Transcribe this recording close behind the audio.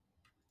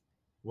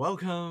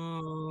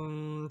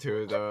Welcome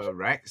to the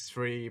Rex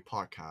Free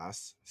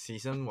Podcast,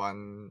 Season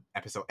 1,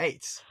 Episode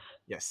 8.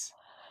 Yes,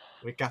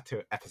 we got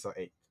to Episode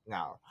 8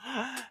 now.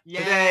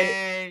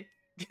 Today,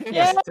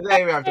 Yay!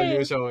 today we have the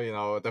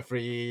usual, the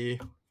three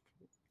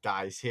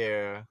guys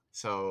here.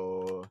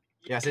 So,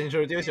 yes,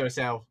 introduce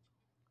yourself.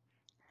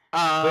 Please.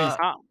 Uh,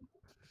 Huh?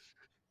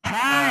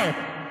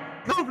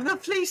 hi! No,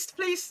 please,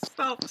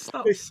 stop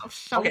Please.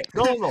 Okay, shouting.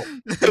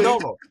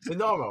 the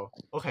normal.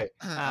 Okay,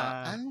 Uh,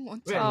 I don't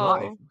want we're to. in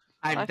live. Oh,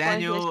 I'm my voice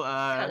Daniel. is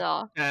cut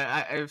off.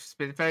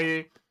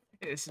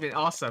 It's been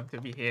awesome to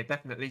be here.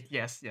 Definitely,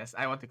 yes.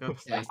 I want to go to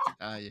Yes,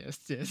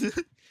 sleep. yes. It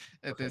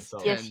Okay, is so-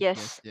 10.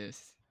 Yes.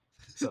 Yes.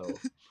 So,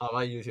 how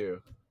about you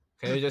two?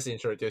 Can you just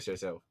introduce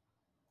yourself?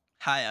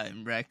 Hi,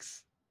 I'm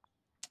Rex.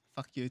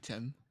 Fuck you,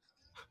 Tim.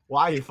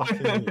 Why are you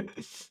fucking me?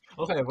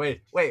 Okay,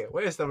 wait,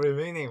 where's the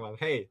remaining one?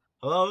 Hey,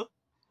 hello?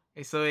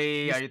 Hey,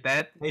 Sui, are you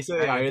dead? Hey,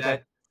 Sui, are you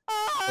dead?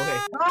 Okay.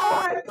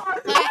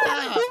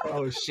 Ah!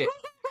 Oh shit.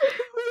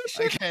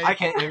 Okay. I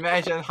can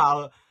imagine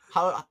how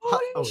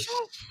oh shit.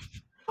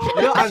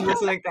 You know, I'm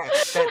listening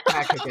that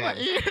back My again.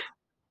 ear.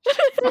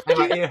 And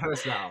my ear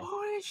hurts now.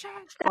 Holy shit!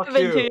 Fuck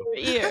Happened to you. your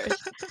ears.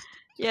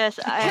 Yes,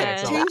 Okay,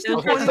 so Change the I'm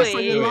okay, point so for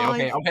Sui. your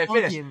anyway, okay,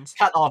 finish. audience.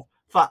 Cut off.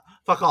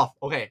 Fuck off.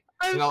 Okay.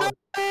 You know,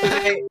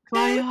 today,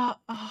 Maya,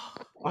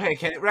 okay,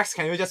 can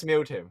you just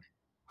mute him?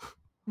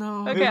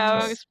 no. Okay, I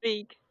Mute. will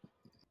speak.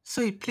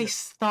 Sui, please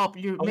stop.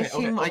 You're Okay,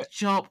 making my okay.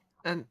 job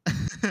and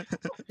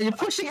you're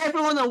pushing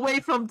everyone away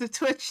from the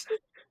Twitch.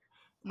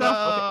 No. Okay.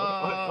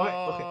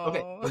 Oh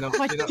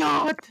my You know,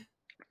 god!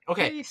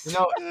 okay, Please.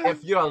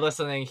 if you are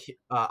listening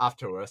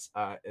afterwards,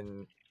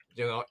 in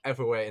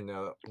everywhere in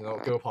the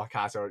Google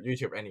Podcast or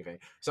YouTube, anything.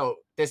 So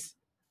this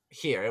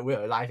here we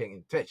are live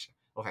in Twitch.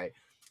 Okay,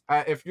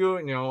 if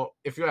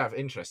you have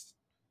interest,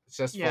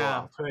 just follow Yeah.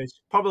 our Twitch.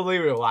 Probably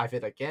we'll live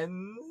it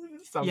again.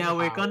 Yeah,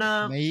 we're somehow.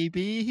 gonna.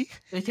 Maybe.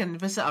 You can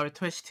visit our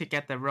Twitch to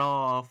get the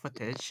raw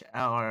footage,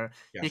 or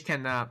Yes. you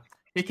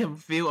can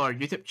view our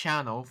YouTube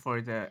channel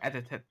for the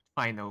edited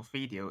final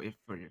video if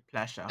for your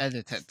pleasure.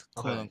 Edited.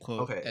 Quote Okay,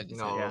 unquote. okay, Edited.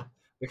 Yeah.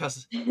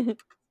 because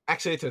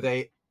actually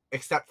today,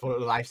 except for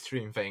the live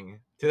stream thing,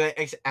 today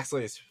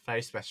actually is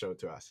very special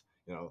to us.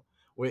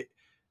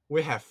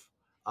 We have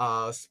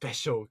a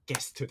special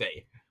guest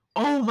today.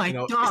 Oh my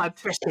god!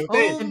 Special Oh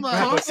day. my We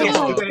have a guest God.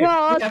 Oh my today.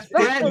 god, We have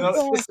special friends.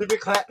 guest. This will be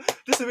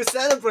this will be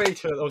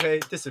celebrated. Okay,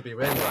 this will be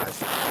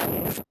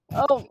vandalized.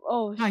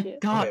 Oh My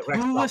shit. god, Okay,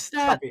 Rex, who was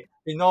stop that?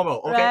 be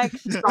normal. Okay,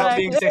 Rex, stop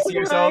being 6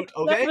 years old. Rex,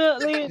 Okay,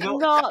 definitely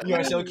not you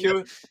are so me.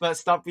 cute, but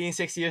stop being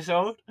 6 years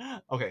old.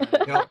 Okay,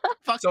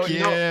 Fuck So,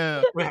 you.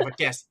 we have a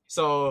guest.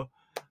 So,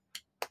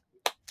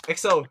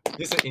 EXO,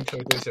 you should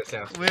introduce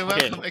yourself. We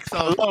welcome EXO.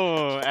 Oh.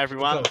 Hello,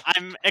 everyone. XO.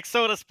 I'm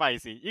XO the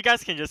Spicy. You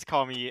guys can just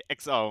call me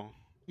XO.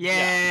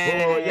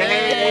 Yay! Oh,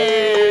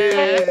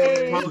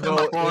 Yay! Welcome You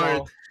know,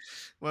 aboard.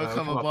 Welcome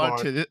come aboard aboard.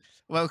 to the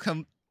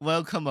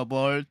welcome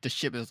aboard. The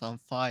ship is on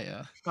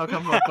fire.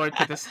 Welcome aboard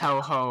to this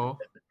hellhole.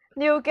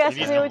 New guest,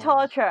 need new someone.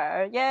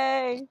 torture.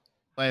 Yay.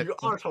 Wait. You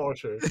are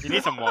tortured. You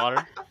need some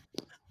water?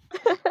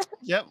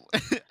 Yep,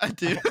 I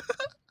do.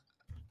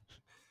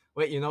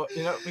 Wait,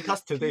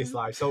 because today is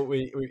live, so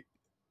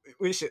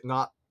we should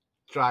not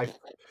drive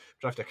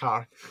the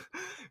car.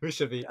 We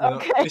should be,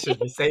 Okay. we should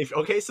be safe.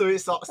 Okay, so we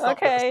stop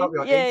Okay.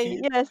 your Yay.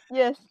 18.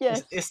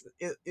 Yes.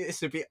 It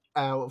should be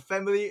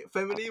family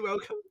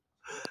welcome.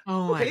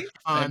 Oh my Okay.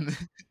 god. Um,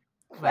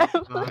 My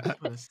god,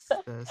 what is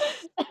this?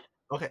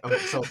 Okay.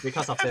 So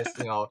because of this,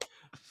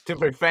 to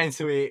prevent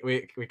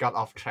we got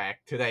off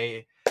track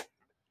today,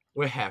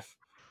 we have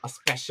a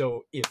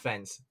special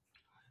event.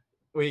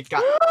 We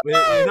got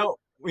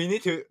we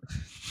need to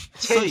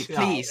Sui, change it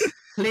up.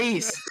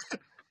 please.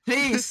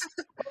 Please.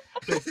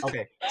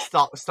 Okay.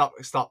 Stop.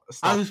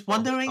 I was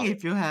wondering stop.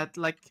 if you had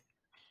like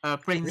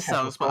brain We have a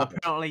cells, but problem.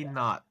 apparently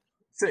not.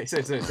 Say. No,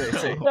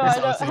 I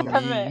Sounds don't so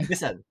have mean. it.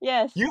 Listen.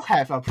 Yes. You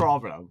have a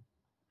problem.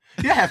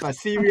 You have a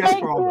serious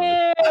Thank problem.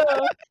 you.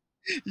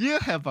 You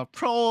have a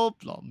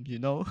problem, you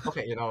know.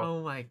 Okay.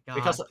 Oh my god.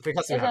 Because we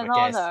It's have an a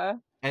guest, honor.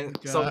 and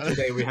so God.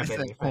 today we have It's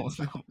an an event.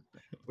 honor.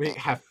 We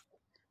have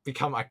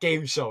become a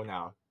game show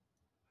now.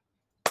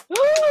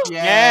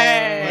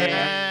 Yay!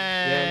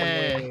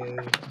 Yay!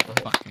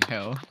 Fucking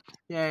hell.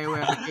 Yay, we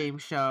have a game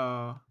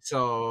show.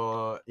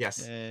 So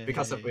yes,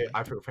 because Yay.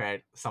 I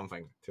prepared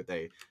something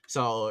today.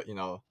 So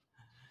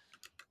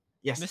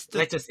yes, Mr.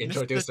 let's just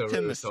introduce the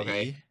rules, okay?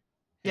 Timothy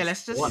Yeah, has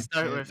let's just What?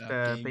 start prepared with a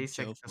the game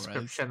basic show for us.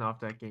 description of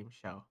the game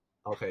show.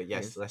 Okay,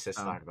 yes, Yes, let's just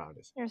start about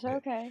this. It's Okay.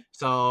 okay.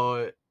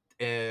 So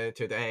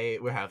today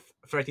we have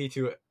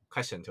 32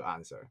 questions to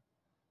answer.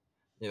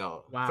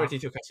 Wow.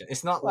 32 questions.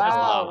 It's not Wow.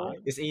 a lot.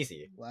 It's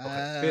easy. Wow.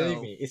 Okay,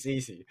 believe me, it's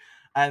easy.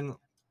 And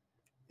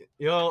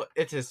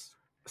it is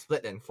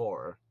split in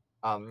 4.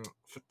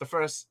 The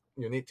first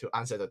you need to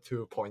answer the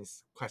 2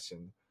 points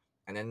question,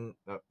 and then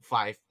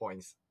 5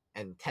 points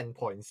and 10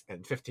 points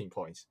and 15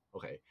 points.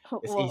 Okay,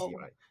 it's easy, Whoa.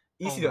 right?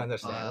 easy Oh to my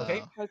understand. Okay.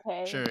 Wow.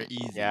 Okay. Sure,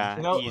 easy. Yeah,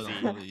 You know- easy.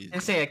 Totally easy.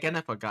 And say again,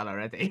 I forgot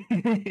already.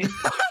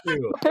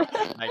 You.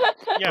 Like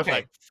you have Okay.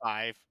 like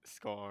 5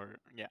 score.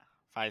 Yeah,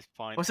 5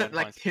 points. Was 10 it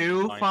like points, 15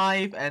 2, points.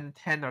 5, and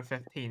 10 or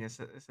 15? Is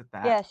it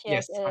that? Yes,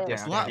 Yes. yes, it Okay,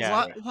 is. okay. What,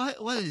 Yeah.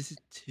 what is it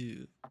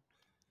to?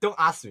 Don't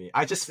ask me.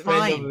 I just It's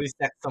fine. randomly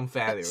set some That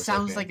values.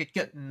 sounds okay? like a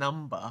good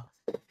number.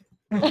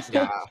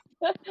 Yeah.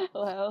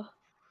 Well,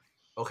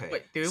 Okay.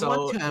 Wait, do you so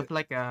want to have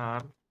like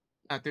a?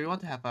 Do you want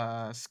to have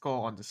a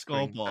score on the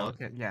screen? Scoreboard.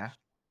 Okay, yeah.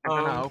 I'm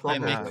gonna I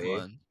open. make Make it.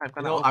 one. I'm You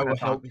gonna know, open I a will doc.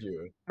 help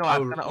you. No, I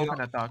I'm will- gonna you know-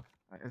 open a doc.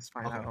 It's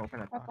fine. Okay. I'll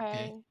open a doc.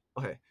 okay.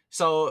 Okay.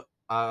 So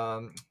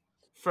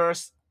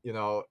first,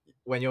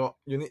 when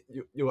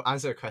you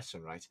answer a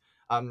question, right?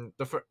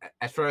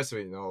 At first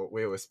we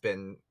will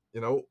spin.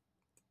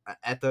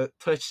 At the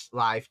Twitch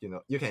live,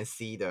 you can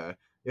see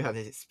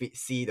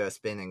see the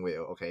spinning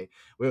wheel. Okay,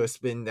 we will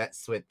spin that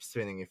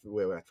spinning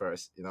wheel at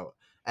first.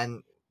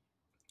 And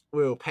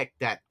we'll pick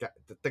that guy.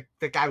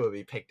 The guy will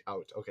be picked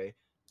out. Okay,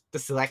 the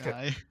selected.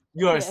 Guy.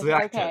 You are Yes,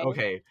 selected. okay.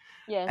 Okay,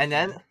 Yes. and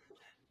then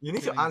you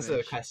need Good to answer the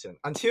English. question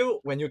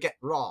until when you get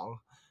wrong.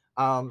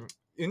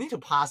 You need to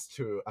pass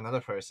to another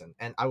person,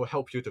 and I will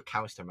help you to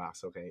count the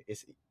marks. Okay,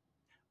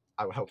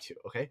 I will help you.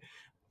 Okay,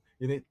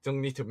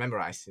 don't need to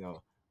memorize.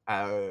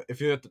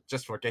 If you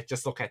just forget,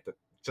 just look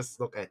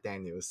at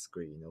Daniel's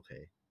screen.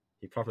 Okay,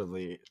 he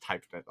probably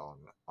typed that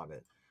on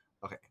it.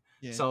 Okay,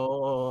 Yeah.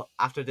 so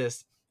after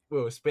this,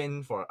 we'll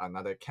spin for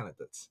another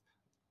candidate.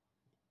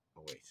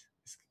 Oh wait,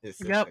 it's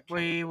just Yep, a we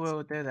candidate.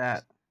 will do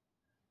that.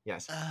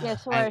 Yes,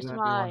 Yes, and where's That'd be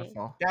mine?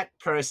 wonderful. that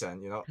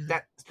person, that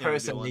That would be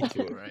person need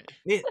wonderful, to right?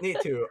 need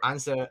to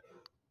answer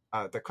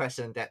the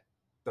question that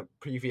the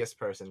previous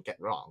person get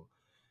wrong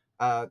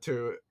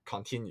to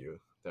continue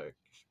the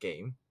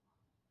game,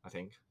 I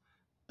think.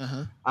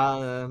 Uh-huh.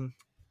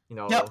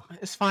 Yep,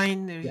 it's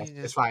fine. We Yes, just-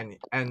 it's fine.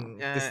 And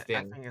Yeah, this is the I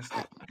end. think it's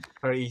like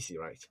Very easy,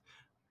 right?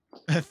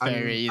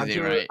 Very easy,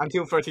 until, right?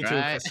 Until 32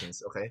 Right.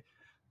 questions, okay?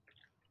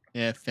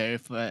 Yeah, very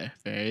fair,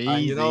 very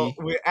And easy.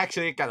 we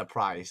actually got a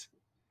prize.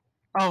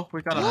 oh,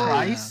 we got a Wow.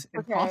 prize.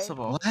 Okay.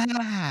 Impossible.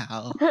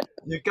 Wow.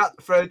 You got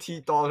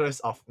 $30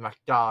 of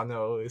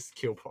McDonald's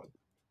coupon.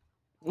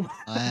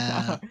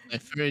 Wow.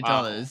 Like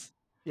 $30.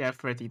 Yeah,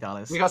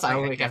 $30. Because I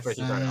only get guess.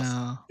 $30.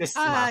 Wow. This is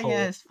my whole,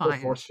 yeah, it's whole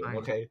fine. fortune, It's fine.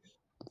 okay?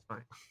 It's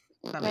fine.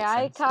 That May makes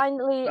I sense.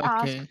 kindly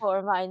ask Okay.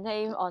 for my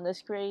name on the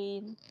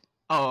screen?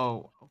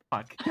 Oh,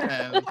 fuck.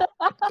 Um,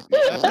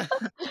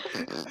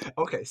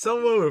 Okay,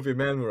 someone will be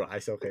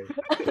memorized, okay?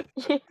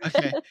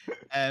 okay.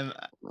 Um.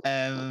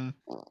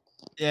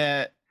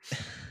 Yeah.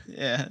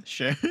 Yeah.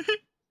 Sure.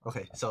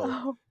 Okay, so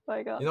Oh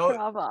my god, You know-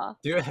 drama.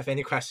 do you have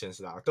any questions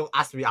now? Don't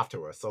ask me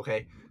afterwards,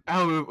 okay?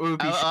 Oh, we'll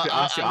be sure to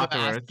ask you I will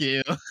afterwards. ask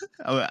you.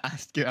 I will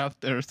ask you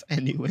afterwards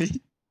anyway.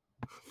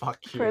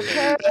 Fuck you.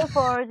 Prepare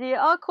for the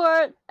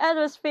awkward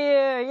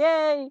atmosphere.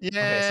 Yay!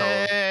 Okay, so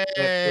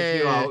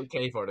if you are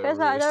okay for the Because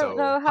I rules, don't so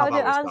know how to about we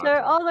start answer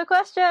then? all the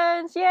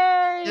questions.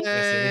 Yay! Yes, you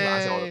need to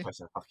answer all the Yay.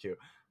 questions. Fuck you.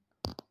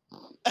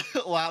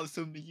 Wow,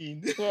 so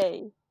mean.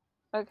 Yay.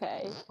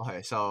 Okay.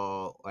 Okay,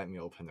 so let me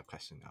open the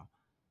question now.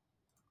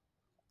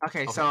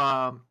 Okay, Okay. so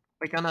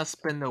we're gonna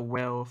spin the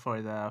wheel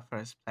for the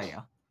first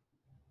player.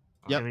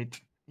 Yep. Should we-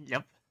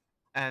 Yep.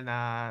 And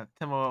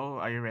Timo,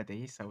 are you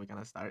ready? So we're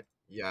gonna start.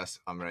 Yes,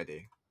 I'm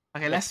ready.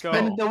 Okay, Let's let's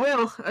spin go. the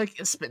wheel.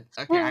 Okay, spin.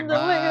 Okay, Spin I'm the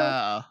ready. wheel.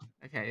 Wow.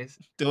 Okay, it's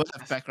Do we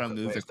have background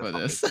Wait, music the for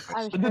fuck is this? the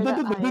I'm question?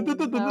 sure that I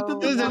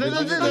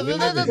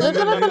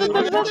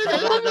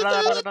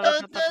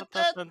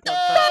dun,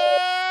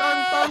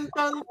 dun, dun,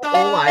 dun.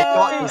 Oh my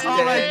god, it's Oh my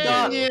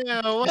god.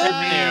 Daniel. know.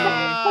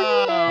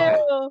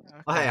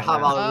 Okay, how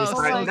about we Oh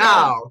start my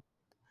now?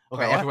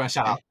 Okay, Wait, what? everyone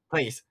shut Okay. up.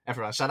 Please,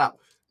 everyone shut up.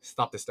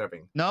 Stop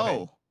disturbing.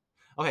 No.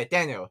 Okay,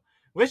 Daniel,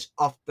 which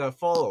of the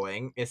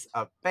following is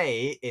a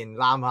bay in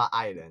Llama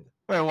Island?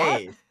 Wait,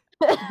 what? A.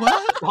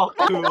 What?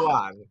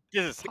 Tokkuwan.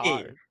 This is B.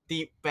 hard.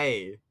 Deep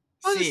Bay.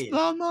 What is C.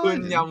 Llama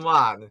Island?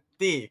 Kunyamwan.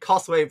 D.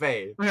 Causeway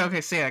Bay.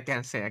 Okay, say it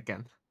again. Say it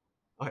again.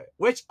 Okay,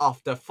 which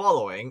of the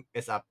following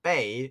is a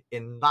bay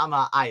in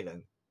Llama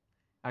Island?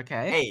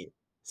 Okay. A.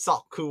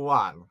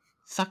 Sokkuwan.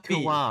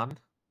 Sakuwan.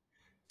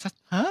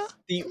 Huh?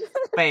 Deep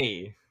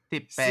Bay.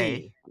 Deep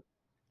Bay. C.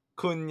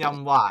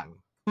 Kunyamwan.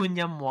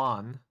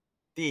 Kunyamwan.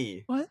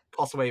 D. What?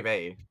 Causeway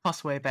Bay.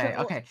 Causeway Bay.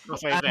 Wha- Okay.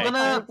 Causeway I'm Bay.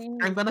 gonna ID.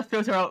 I'm gonna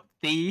filter out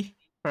D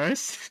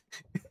first.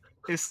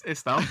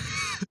 is dumb.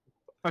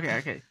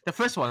 Okay. The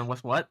first one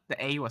was what?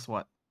 The A was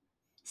what?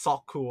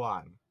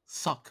 Sokkuwan.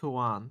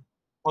 Sakuwan.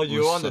 Oh, you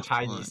Who's want the Sokkuwan?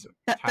 Chinese?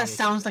 That Chinese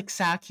sounds name. like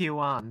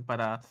Sakuwan,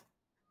 but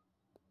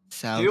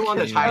Do you want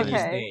the Chinese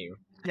Okay. name?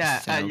 yeah,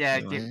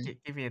 Sakuwan.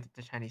 give me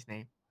the Chinese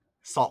name.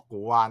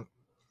 Sokkuwan.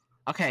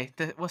 Okay,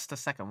 what's the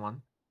second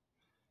one?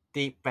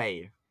 Deep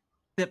Bay.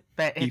 Deep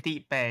Bay. Deep-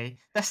 Deep Bay.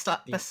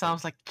 That Bay.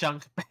 sounds like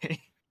Junk Bay.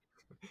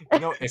 You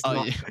know, it's Oh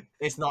not. yeah.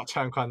 It's not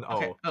Changkwan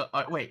O.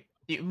 Okay. Wait.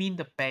 Do you mean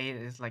the bay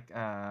is like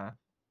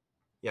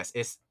Yes,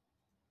 it's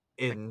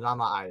in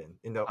Llama Island.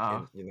 In the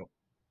Oh.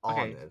 on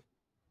Okay. it. one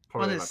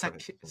Probably is my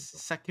pronunciation.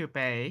 Saku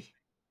Bay.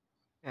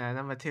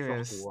 Number two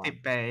is Sakuwan.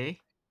 Deep Bay.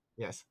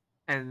 Yes.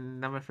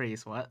 And number three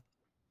is what?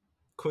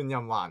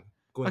 Kunyan Wan.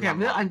 Okay,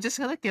 I'm just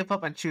gonna give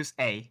up and choose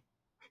A.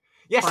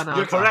 Yes, Final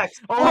you're answer.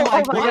 correct. Oh my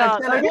my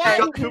god! God, You okay.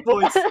 got 2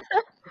 points.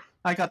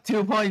 I got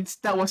 2 points.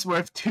 That was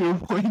worth 2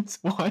 points.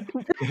 What?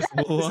 Yes,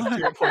 this is What?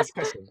 2 points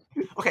question.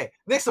 Okay,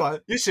 next one.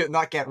 You should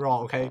not get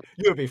wrong. Okay,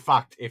 you'll be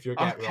fucked if you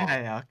get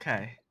wrong.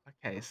 Okay.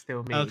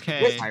 Still me.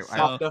 Okay, Which I-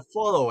 so- of the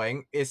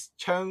following is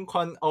Cheung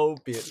Kwan O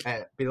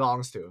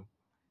belongs to?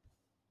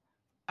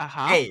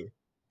 Uh-huh. A.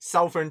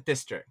 Southern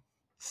District.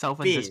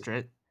 Southern B.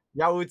 District.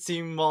 Yao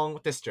Jin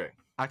Mong District.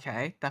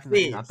 Okay,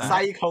 definitely D. not that.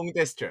 Sai Kung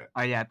District.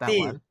 Oh yeah, that D.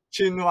 one.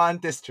 Chun Wan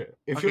District.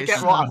 If Okay, you get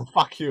so- wrong, I'll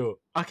fuck you.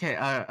 Okay,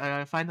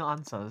 final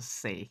answer is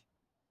C.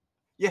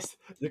 Yes,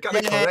 you got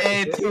it correct.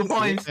 Yay, It's 2 easy.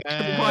 points. 2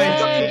 Yay.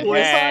 points. Yay.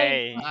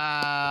 Yay.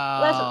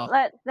 Let's Wow.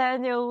 let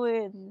Daniel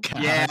win.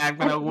 Yeah, I'm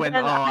gonna win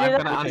And all. I I'm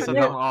don't gonna have answer to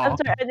them all.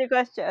 answer any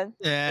question.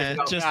 Yeah,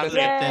 No, just no, let no,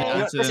 them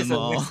no, answer This is them the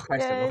all. next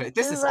question. Yay, Okay, this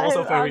just is let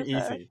also him very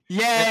answer. easy.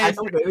 And I Yay!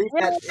 don't believe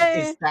that it is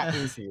Yay. that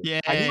easy. I need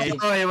Yay. you-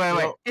 Wait. you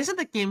know- Isn't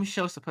the game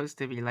show supposed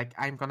to be like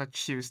I'm gonna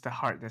choose the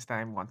hardest that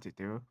I want to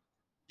do?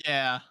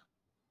 Yeah.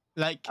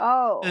 Like,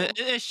 Oh.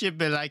 it should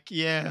be like,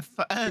 Yeah,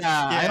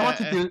 I don't want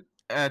to do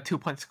 2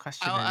 points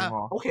question I'll-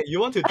 anymore. Okay, you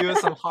want to do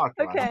some hard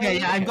one. Okay. Okay,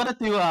 yeah, I'm Okay. gonna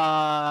do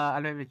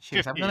let me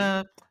choose. I'm 50.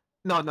 gonna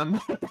no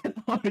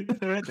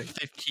already.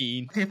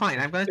 15. Okay, fine.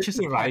 I'm gonna choose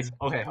a 15, right? 10.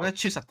 Okay, I'm gonna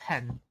choose a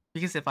 10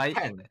 because if I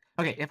 10.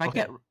 if I Okay.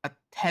 get a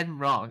 10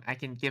 wrong, I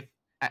can give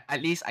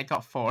at least I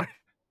got 4.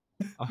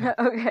 Okay.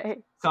 Okay.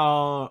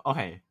 So,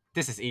 okay,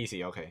 this is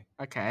easy. Okay.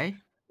 Okay.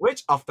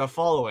 Which of the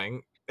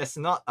following is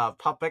not a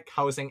public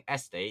housing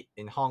estate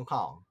in Hong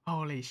Kong?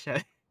 Holy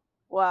shit.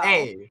 Wow.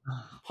 A.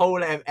 Ho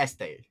Lam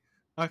Estate.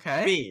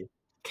 Okay. B.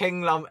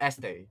 King Lam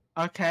Estate.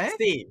 Okay.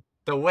 C.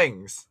 The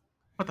Wings.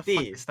 What the D.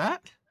 fuck is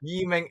that?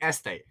 Yi Ming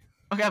Estate.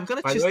 Okay, I'm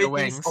gonna By choose the way, the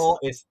wings. these all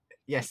is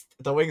yes.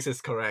 The Wings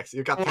is correct.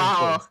 You got 10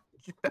 Wow. points.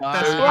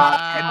 That's Very hard.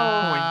 10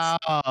 points.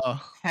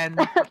 Wow. 10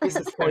 This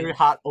is fucking very points.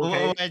 hard. Well,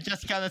 Okay. we're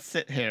just gonna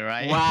sit here,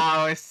 right?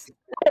 Wow.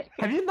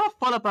 Have you not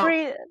thought about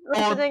Free listening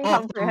all of them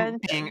comprehension.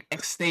 being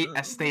estate,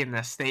 and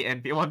estate,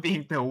 and one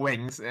being the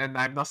wings, and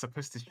I'm not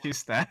supposed to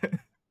choose that?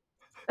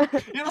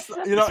 You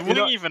know. Is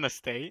Wing even a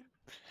state?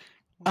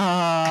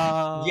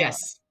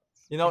 Yes.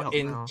 You know, don't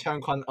in know.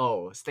 Cheung Kwan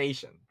O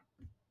Station.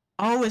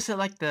 Oh, is it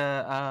like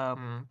the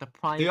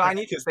prime? Do I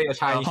need to say the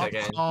Chinese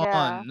again? Popcorn.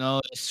 Yeah.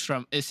 No,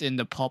 it's in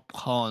the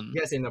popcorn.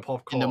 Yes, in the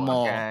popcorn.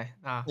 mall. Okay.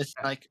 It's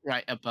like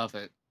right above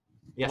it.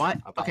 Yes. what?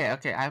 above.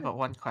 Okay. I have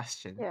one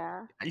question.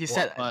 Yeah. You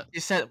What?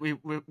 said we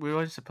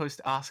weren't supposed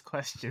to ask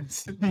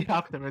questions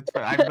afterwards,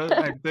 but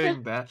I'm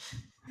doing that.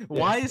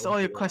 Why Yes, is all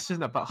your okay.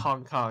 questions about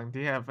Hong Kong? Do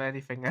you have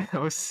anything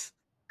else?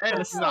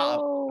 It's not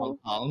Oh. Hong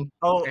Kong.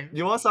 Oh, Okay.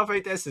 you want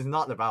something this is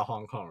not about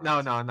Hong Kong,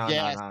 right? No.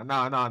 Yes.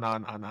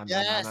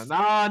 Yes. No.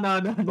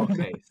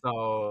 Okay,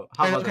 so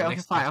how about the Okay,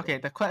 next fine. question?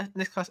 Okay,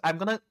 next question. I'm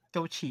gonna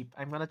go cheap.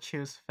 I'm gonna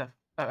choose five.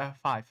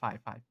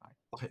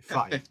 Okay,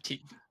 fine. 15.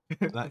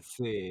 Let's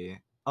see.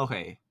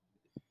 Okay.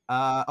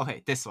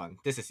 Okay, this one.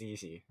 This is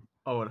easy.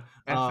 Oh,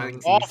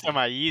 everything's All of them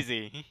are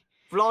easy.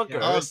 All of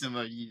Bloggers them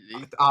are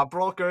easy. are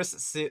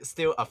bloggers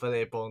still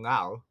available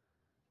now?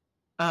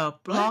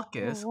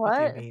 bloggers. What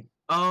do What? you mean?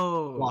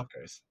 Oh,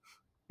 Bloggers.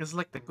 it's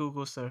like the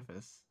Google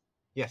service.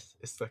 Yes,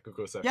 it's the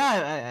Google search. Yeah,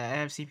 I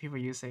have seen people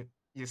use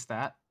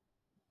that.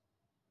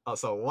 Oh,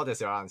 so what is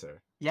your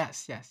answer?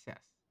 Yes.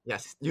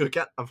 Yes, you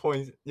get a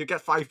point. You get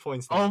 5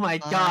 points. Oh now. my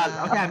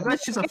god. Okay, I'm gonna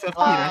choose a 15.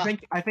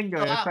 I think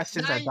your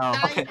questions are dumb.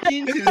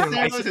 19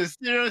 to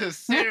 0 to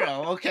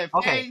 0. Okay,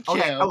 Okay, thank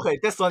okay, you. okay.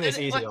 This one is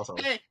Hey, easy what- also.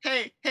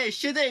 Hey,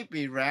 should they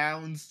be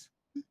rounds?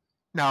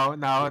 No, we're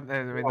not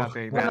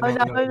doing No,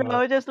 that.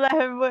 no, just let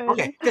him win.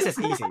 Okay, this is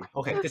easy.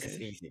 Okay, this is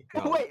easy.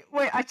 No.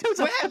 Wait, I chose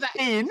a We have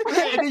 15,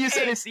 hey, and then you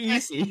said hey, it's hey.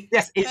 easy.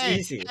 Yes, it's Hey,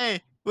 easy.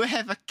 Hey, we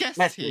have a guest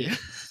Let's see. here.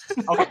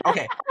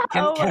 Okay.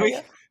 Can, Oh can my we?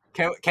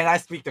 God. Can I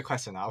speak the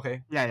question now?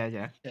 Okay. Yeah.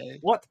 Okay.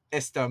 What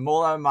is the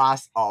molar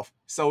mass of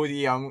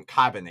sodium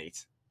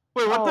carbonate?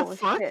 Wait, what Oh, the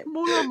fuck? shit.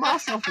 Molar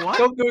mass of what?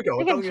 Don't Google.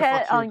 You don't can you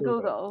check fucking on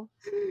Google.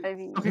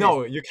 Maybe. Okay.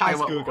 No, you can't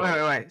Wait, Google.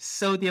 wait.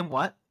 Sodium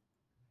what?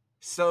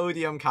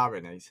 Sodium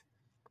carbonate.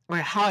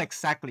 Wait, how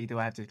exactly do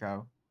I have to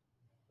go?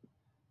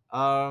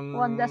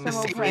 One The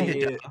decimal same place.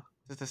 integer.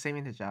 It's the same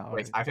integer.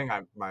 Wait, or- I think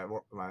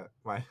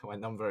my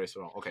number is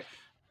wrong. Okay.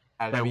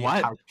 Let Wait, me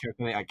what?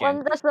 calculate again.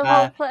 One decimal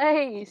Uh,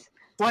 place.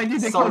 Why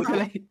did they So-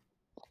 calculate?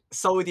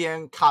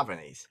 Sodium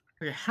carbonate.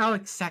 Okay, how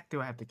exact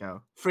do I have to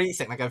go? 3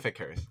 significant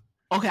figures.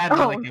 Okay, I'm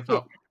gonna Oh, give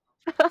shit.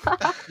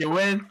 up. You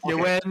win. You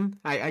Okay. win.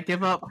 I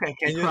give up. Okay,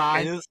 You can cry.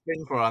 you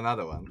spin for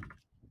another one?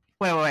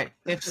 Wait.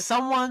 If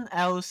someone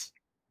else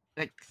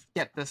like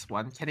get this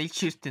one, can they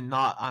choose to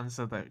not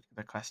answer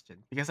the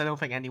question? Because I don't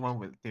think anyone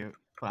will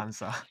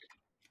answer.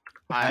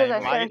 Because I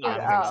might searched it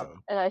think up so.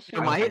 and I should. You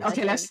don't might? think so.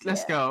 Okay,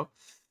 let's go.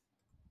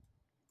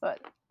 But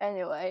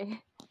anyway.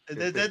 You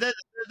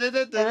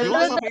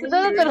want something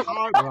really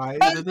hard, right?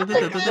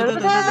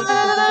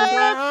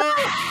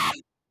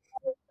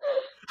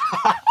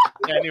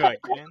 Anyway,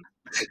 again.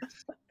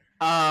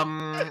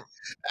 Um,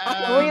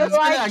 We spin it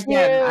like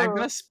again. I'm you.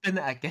 gonna spin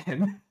it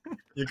again.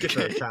 You give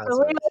it a chance.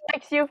 We right? like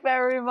likes you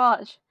very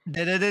much.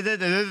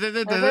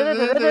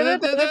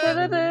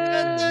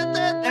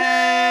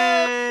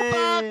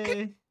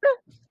 Hey!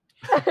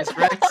 It's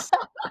Rex.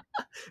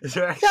 It's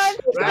Rex. Time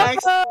to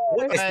Rex, go.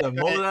 what is the Right,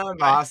 molar right.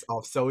 mass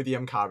of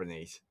sodium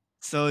carbonate?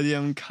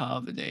 Sodium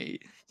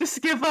carbonate.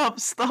 Just give up.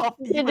 Stop.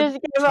 You even just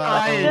give up.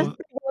 trying. Just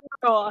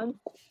go on.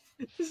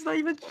 It's not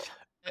even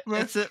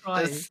worth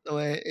trying.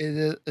 Wait,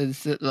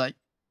 is it like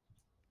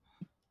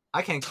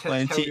I can tell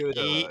you the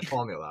 28.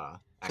 formula.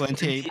 actually.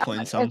 28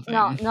 point It's something?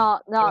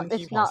 not. 20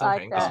 It's point not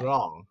like something. that. It's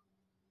wrong.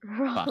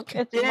 Wrong. Fuck.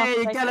 It's Yeah, much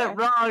you got bigger. it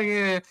wrong.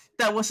 Yeah.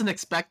 That wasn't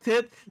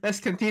expected. Let's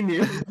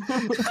continue.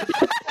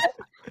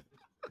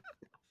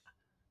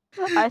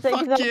 I think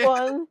Fuck that you.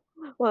 one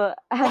will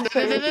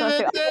answer your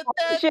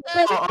question.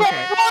 Oh,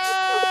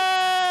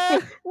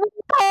 okay.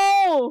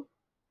 No!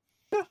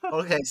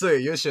 Okay, so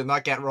you should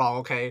not get wrong,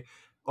 okay?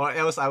 Or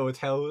else I will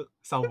tell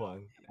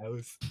someone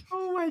else.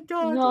 Oh my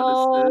god.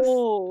 What is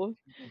No!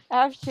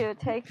 I have to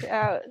take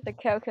out the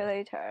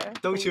calculator.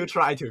 Don't you please.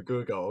 try to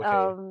Google,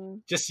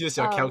 okay? Just use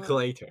your um,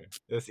 calculator.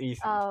 It's easy.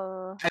 this?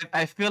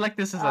 I feel like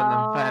this is an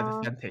unfair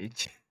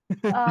advantage.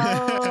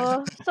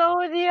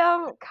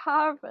 sodium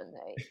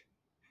carbonate.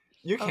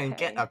 You can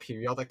get okay. a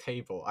periodic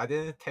table. I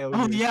didn't tell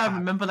Oh you. yeah, I that.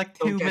 remember like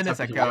Don't 2 get minutes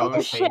a ago. periodic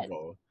Oh, shit.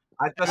 table.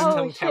 I just Oh,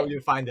 don't tell shit. you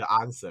find the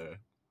answer.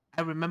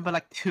 I remember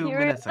like 2 Here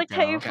minutes is the ago.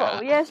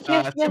 table. Yes,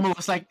 yes, Timo yes.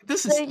 was like,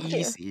 "This is Thank you.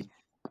 easy."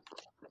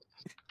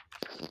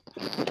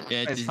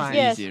 Yeah, It's this is fine.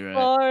 Yes, easy,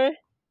 right?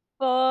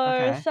 for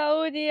Okay.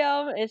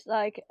 sodium it's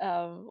like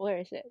where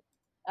is it?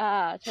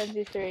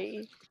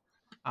 23.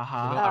 Uh You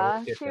huh. know, I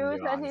will give them your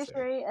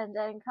 223 and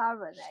then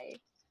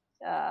carbonate.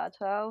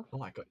 12 Oh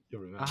my god, you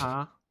remember? Uh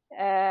huh.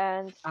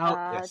 and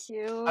Yes.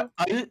 2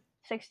 Do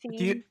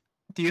 16.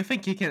 you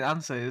think you can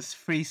answer is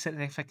 3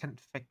 significant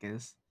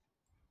figures?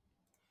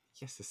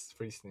 Yes, it's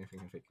 3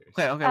 significant figures.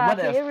 Okay. What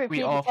Can you if repeat we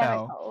the all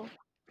fell? chemical?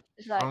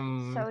 It's like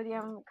Um,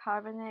 sodium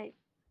carbonate.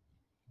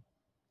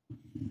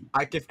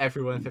 I give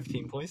everyone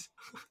 15 points.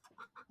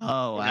 Oh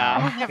Nah, wow.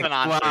 I haven't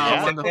answered Wow,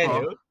 yet. wonderful.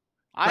 Daniel,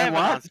 I Wait, haven't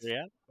what? answered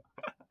yet.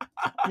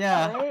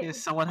 Yeah, Wait. if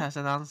someone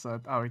hasn't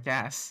answered our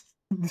guess.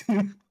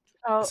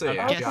 Oh, So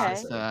yeah, Okay. you okay.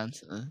 That's the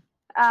answer.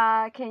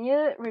 answer. Can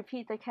you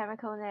repeat the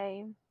chemical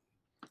name?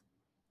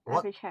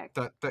 What? Let me check.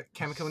 The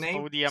chemical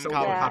name? Sodium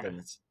carbonate.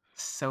 carbonate.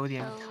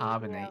 Sodium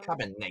carbonate.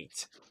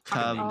 Carbonate.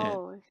 Carbonate.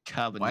 Oh,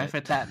 Carbonate. Whatever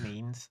that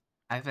means.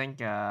 I think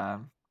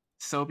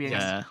sodium.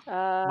 Yeah.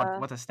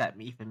 What does that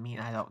even mean?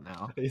 I don't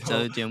know. You know,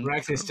 Sodium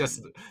Rex is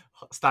just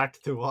start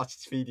to watch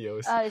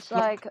videos. it's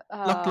like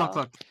Look.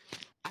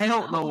 I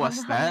don't know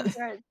what's that.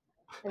 100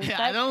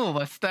 Yeah, I don't know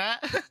what's that.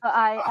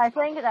 I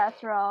think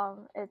that's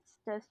wrong. It's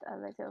just a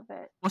little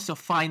bit. What's your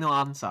final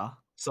answer?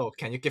 So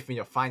can you give me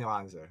your final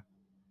answer?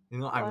 You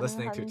know, I'm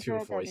listening to two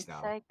voice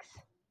now. 136.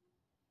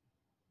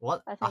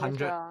 What? I think it's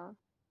 100? wrong.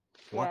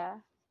 What? Yeah.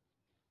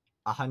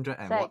 100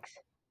 and what?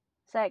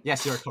 6.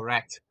 Yes, you're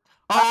correct.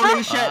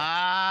 Holy shit!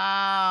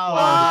 Wow.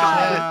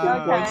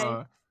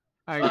 Okay.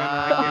 I'm gonna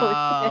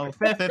Wow.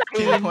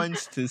 15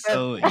 points to give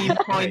Zoe. 15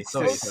 points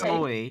Zoe, to Zoe.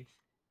 Zoe.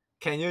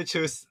 Can you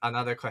choose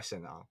another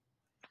question now?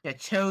 Yeah,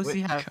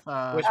 Chelsea have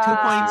which 2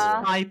 points,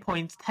 Uh, 5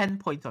 points, 10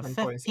 points, or 10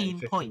 points and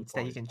 15 points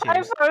that you can I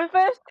choose. for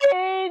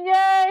 15!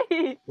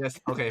 Yay! Yes,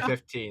 okay,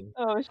 15.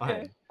 Oh shit.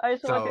 Okay, I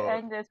just want to so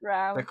end this The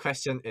round.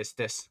 question is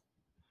this.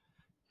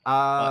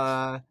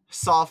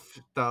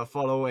 Solve the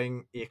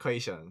following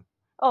equation.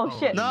 Oh Oh,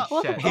 shit. No.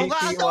 What the shit. Oh god,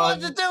 I don't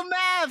want to 81. do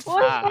math!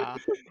 What?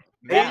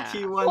 Math.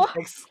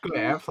 81x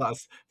squared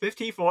plus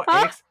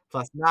 54x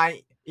plus 9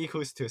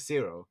 equals to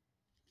 0.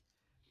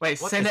 Wait,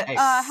 What say is it. X?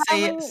 how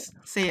Say many- it.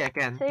 Say it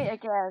again. Say it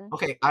again.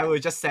 Okay, I will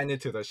just send it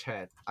to the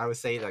chat. I will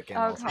say it again.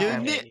 also. Okay. You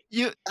need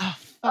you. fuck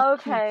you.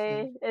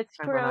 Okay, it's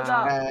I'm screwed gonna-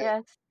 up. Uh,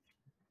 Yes.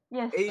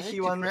 Yes. I need to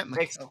grab 81x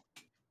myself.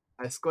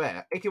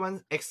 squared.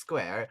 81x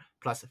squared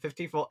plus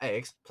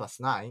 54x plus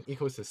 9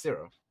 equals to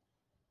 0.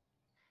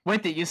 Where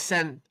did you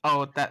send?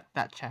 Oh, that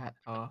chat.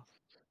 Oh,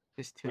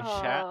 it's too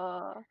chat?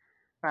 God,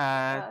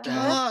 Let's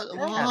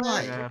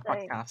why? the the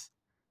thing. podcast.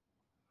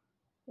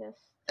 Yes.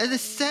 It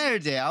is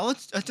Saturday. I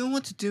don't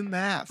want to do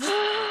math.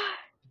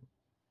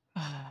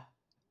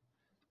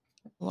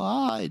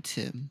 Why,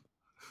 Tim?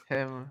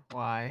 Tim,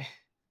 why?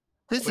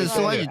 This Wait, is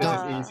why you this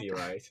don't. is easy,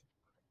 right?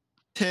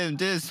 Tim,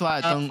 this is why I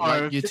Uh, don't for-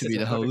 like you This to is be a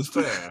the perfect host.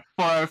 square.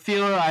 For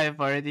viewer, I've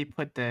already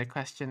put the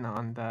question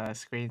on the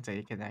screen so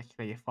you can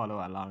actually follow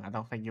along. I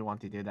don't think you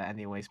want to do that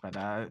anyways, but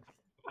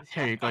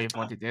here you go if you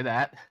want to do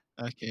that.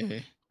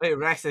 Okay, Wait,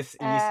 Rex is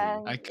easy.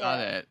 I got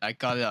it. I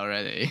got it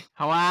already.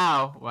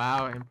 Wow,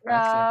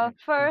 impressive.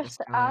 First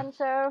Just gonna-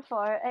 answer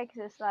for x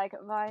is like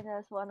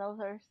minus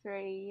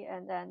 1/3,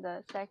 and then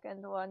the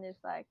second one is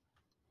like,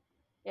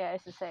 yeah,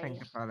 it's the same.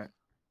 Think about it.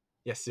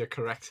 Yes, you're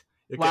correct.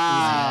 You Wow.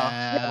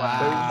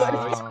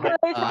 Yeah.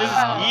 This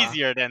Wow. is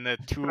easier than the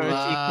two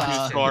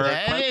Wow. score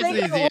Yeah, it is Think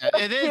easier. it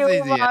It is few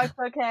easier. marks,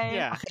 okay.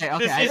 Yeah. Okay,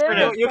 This okay. is for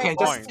Little the You can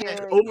just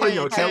points. open Hey,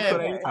 your Tim.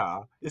 calculator.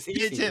 It's Hey,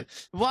 easy. Tim,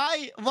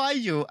 why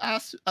you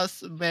ask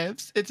us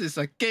maths? It is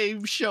a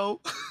game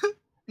show,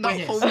 not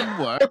Yes.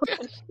 homework.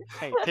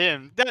 Hey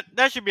Tim,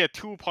 that should be a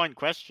 2-point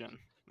question.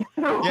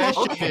 Yeah, it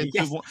should Okay, be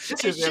a yes, 2 this It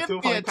should be a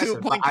should be a 2-point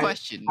question, but 2-point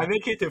question. I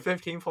make it to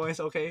 15 points,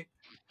 okay?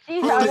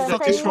 These What are the the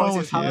fuck is same wrong Points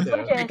with is you?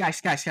 harder. Okay,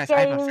 guys, I have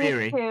a Games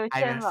theory. to I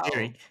have a Timbo.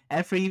 theory.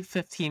 Every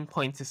 15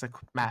 points is a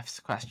maths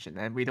question,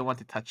 and we don't want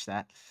to touch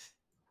that.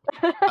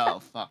 Oh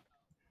fuck.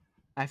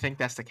 I think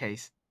that's the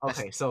case. That's-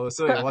 Okay, so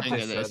Sui, I what think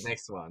is it the is.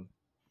 next one?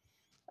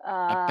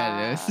 I bet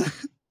it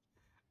is.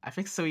 I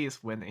think Sui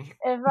is winning.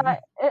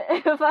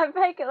 If I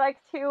make like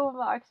 2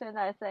 marks, then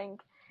I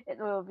think it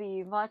will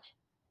be much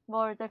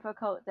more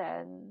difficult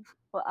than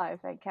what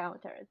I've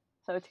encountered.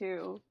 So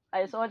 2.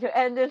 I just want to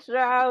end this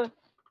round.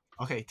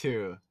 Okay,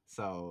 2.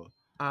 So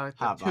The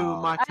How 2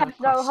 about- marks I of have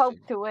no hope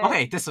question. to win.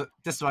 okay,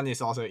 this one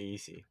is also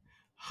easy.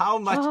 How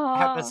much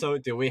Ah.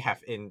 episode do we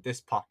have in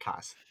this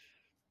podcast?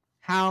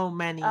 How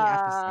many Uh,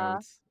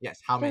 episodes?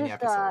 Yes, how many This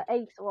is episodes? the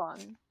 8th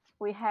one.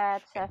 We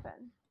had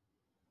 7.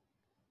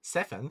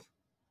 7?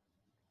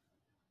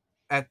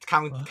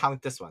 Count What?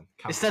 count this one.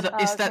 Count Is that this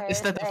the, is that Okay,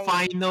 is that the it's 8.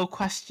 final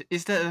question?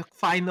 Is that the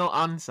final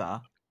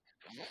answer?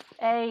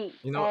 8.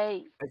 You know-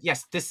 8. one.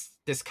 Yes,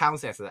 this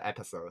counts as an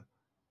episode.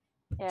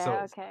 Yeah, so-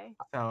 okay.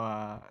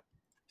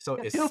 So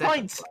Yeah, it's 2 7.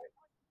 points.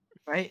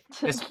 Right?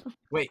 It's-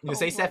 Wait, you Oh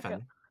say my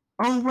 7?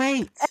 Oh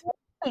wait,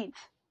 8.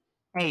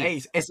 8.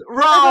 8. It's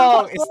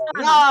wrong. It's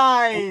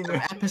 9.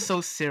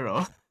 Episode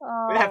 0.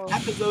 We have Oh.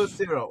 episode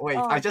 0. Wait,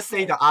 Oh, I just say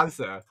shit. the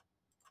answer.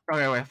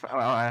 Okay, whatever. Okay,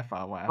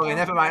 Oh,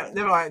 never mind. okay.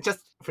 Never mind. Just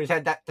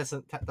pretend that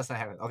doesn't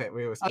happen. Okay,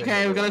 we will. spin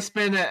Okay, the we're gonna wheel.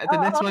 spin it. The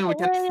next one we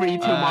get free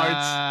 2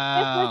 marks.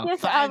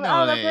 Yes, I'm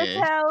out of this Finally.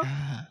 house.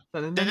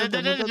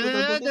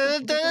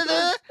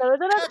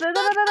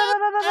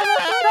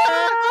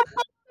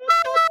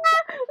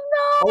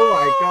 No! Oh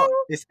my god,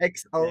 it's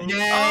XO.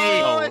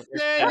 Yay! Oh, it's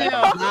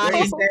Daniel.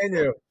 Nice,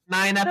 Daniel.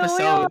 9 The wheel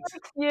episodes.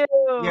 likes you.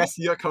 Yes,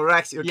 you're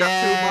correct. You got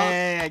 2 marks.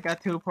 Yay! I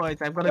got 2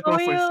 points. I'm gonna The go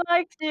for wheel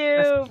likes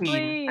you.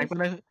 15. I'm Please.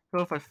 gonna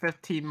go for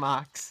 15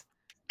 marks.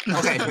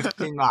 Okay,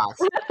 15 marks.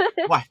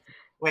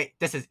 Wait,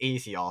 this is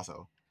easy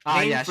also. Ah,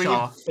 Name yeah, 3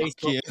 sure.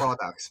 Facebook you.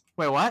 products.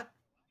 Wait, what?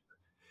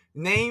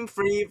 Name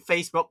 3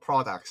 Facebook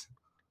products.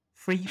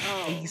 Free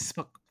Oh.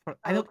 Facebook.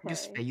 I don't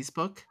use Okay.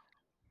 Facebook.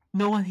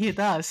 No one here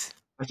does.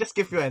 I just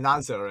give you an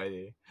answer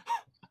already.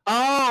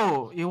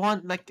 Oh, you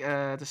want like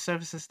the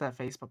services that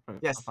Facebook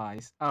Yes.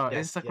 provides? Oh, Yes,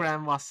 yes.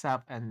 Instagram,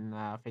 WhatsApp, and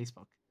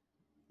Facebook.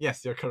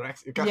 Yes, you're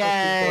correct. You got 15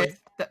 Yay!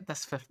 points.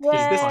 That's 15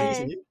 Is this points.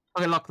 Yay. easy?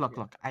 Okay,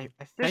 look. I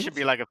This think should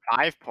be like a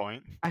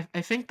 5-point.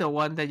 I think the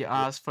one that you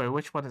asked for,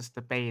 which one is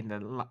the Bay in the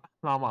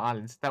Llama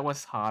Islands? That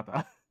was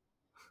harder.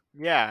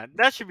 Yeah,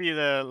 that should be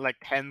the like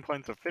 10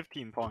 points or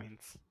 15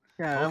 points.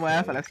 Yeah,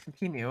 whatever. Okay. Let's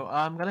continue.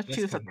 I'm gonna Let's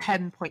choose a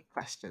continue. 10-point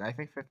question. I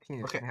think 15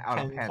 is Okay, out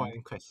of 10 10.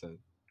 point question.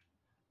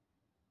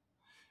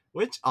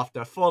 Which of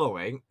the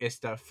following is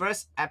the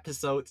first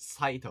episode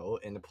title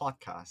in the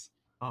podcast?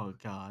 Oh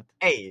god.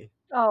 A.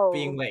 Oh.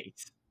 Being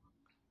late.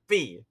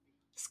 B.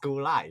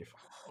 School life.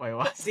 Wait,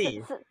 what?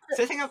 C.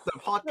 Setting up the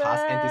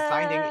podcast and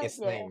deciding its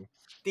Yeah. name.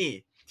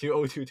 D.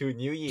 2022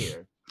 New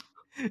Year.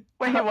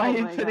 Wait, Oh why are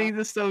you my putting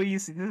this so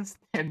easy? This is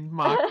 10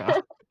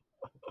 marker.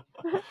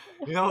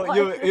 You know, Why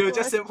you is you this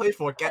just worse? simply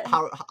forget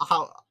how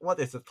what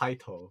is the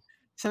title.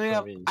 Something For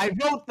up. me. I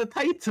wrote the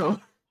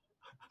title.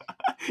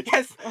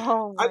 Yes,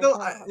 Oh my I don't.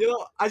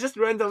 god. I just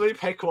randomly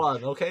pick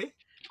one. Okay.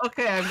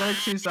 Okay, I'm gonna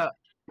choose a.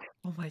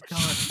 Oh my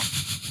god.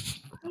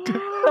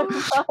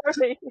 I'm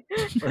sorry.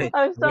 Wait,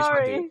 I'm which one do you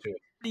sorry. choose?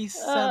 Please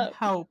send Uh,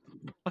 help.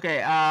 Okay,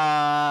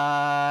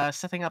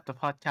 setting up the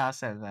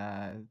podcast and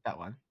that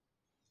one.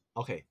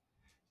 Okay,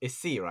 it's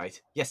C, right?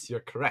 Yes, you're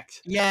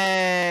correct.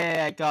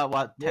 Yay! I got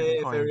what? 10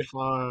 Yay, points. very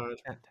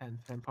hard.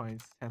 10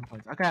 points. 10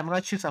 points. Okay, I'm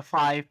gonna choose a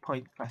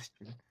 5-point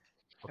question.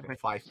 Okay, Wait,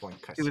 5-point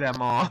Do question.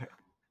 them all.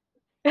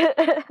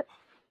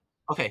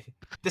 Okay,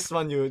 this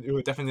one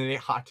you definitely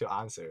hard to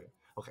answer.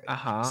 Okay,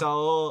 Uh-huh.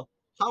 so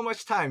how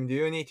much time do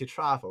you need to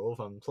travel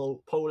from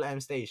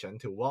Polam Station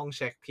to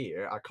Wangshek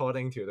Pier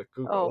according to the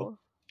Google? oh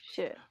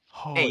shit.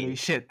 Holy A,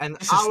 shit. an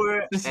This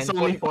hour this is and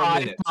only 44 5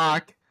 minutes.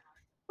 mark.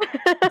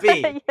 B,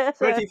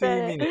 Yes, I 33 said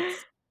it.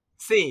 minutes.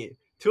 C,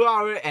 2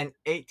 hours and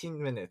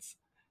 18 minutes.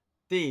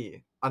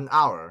 D, an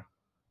hour.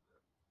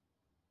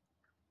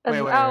 An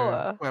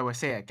hour. Wait,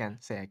 say it again.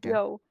 Say it again.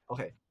 Yo.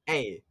 Okay.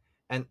 A,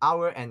 an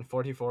hour and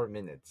 44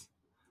 minutes.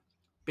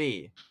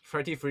 B,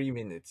 33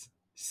 minutes.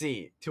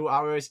 C, 2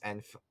 hours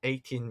and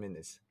 18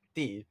 minutes.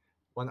 D,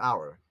 1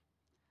 hour.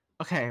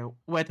 Okay,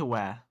 where to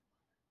where?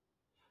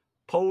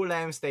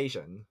 Polam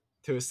Station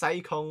to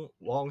Saikong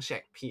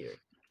Wangshek Pier.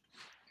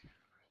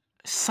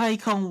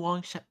 Saikong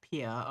Wangshek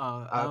Pier.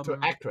 To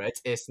accurate,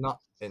 it's not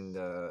in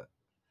the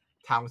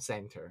town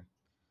center.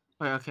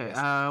 Wait, okay.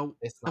 yes,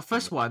 It's The not in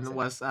first town one center.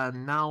 was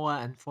an hour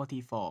and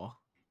 44.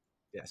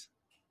 Yes,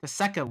 The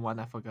second one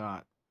I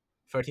forgot.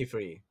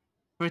 33.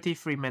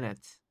 33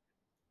 minutes.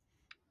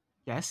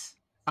 Yes.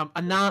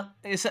 An hour,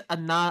 is it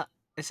an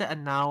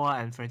hour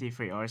and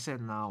 33 or is it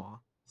an hour?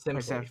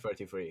 Simply that?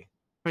 33.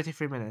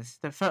 33 minutes.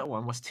 The third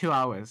one was 2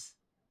 hours.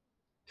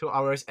 2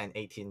 hours and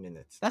 18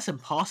 minutes. That's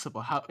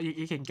impossible. How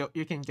you can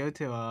go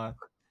to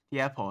the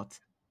airport.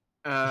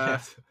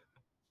 Yes.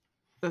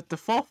 The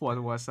fourth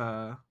one was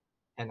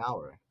An an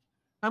hour.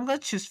 I'm gonna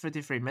choose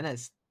 33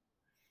 minutes.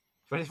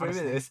 33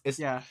 honestly. minutes is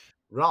Yeah.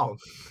 wrong.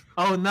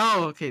 Oh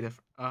no. Okay.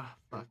 Fuck.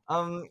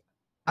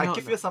 I No,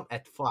 give no. you some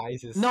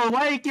advices. No,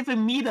 why are you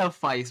giving me the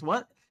advice?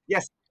 What?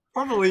 Yes,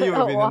 probably you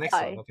will be the next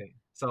one. Why? Okay.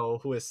 So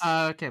who is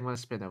Okay, I'm gonna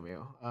spin the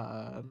wheel.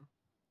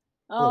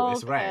 Oh,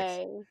 it's Rex.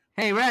 Okay.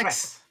 Hey Rex.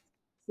 Rex.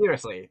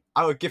 Seriously,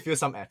 I will give you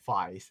some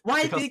advice.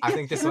 Why because did you I give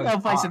think this him one the is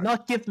advice hard. and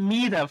not give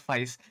me the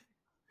advice?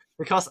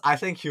 Because I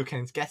think you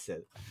can guess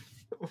it.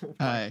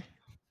 Hi.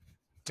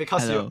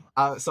 Because Hello.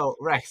 you so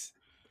Rex,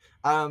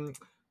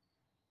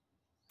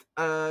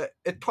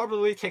 it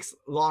probably takes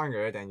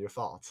longer than you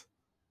thought,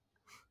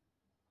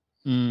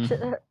 Mm.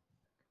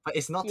 but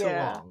it's not too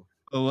Yeah. long.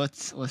 Oh,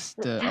 what's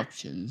the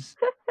options?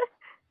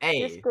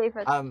 Just A, gave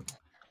us. an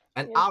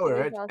Just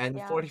hour gave us and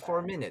the 44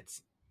 answer.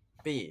 minutes.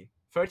 B,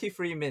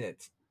 33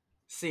 minutes.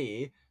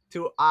 C,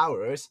 2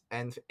 hours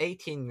and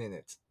 18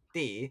 minutes.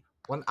 D,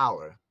 1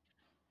 hour.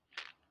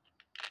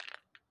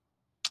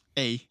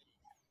 A.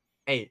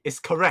 A is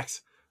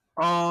correct.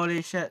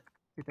 Holy shit!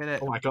 You did it.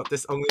 Oh my god,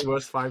 this only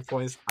worth 5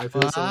 points. I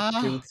feel so Wow.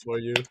 good for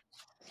you.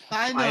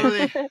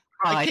 Finally,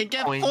 I 5 can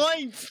get points.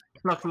 points.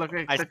 Look.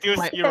 I look, still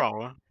my,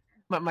 0.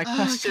 my Oh,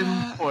 question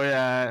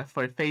God.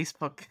 for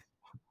Facebook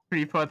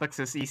free products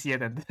is easier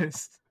than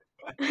this.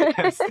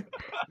 Yes.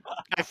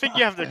 I think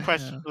you have the the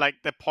question, hell? like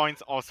the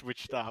points all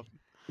switched up.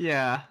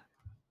 Yeah.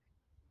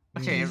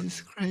 Okay.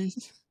 Jesus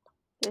Christ.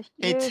 Just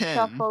Hey, you Tim.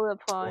 shuffle the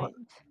points.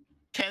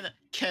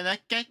 Can I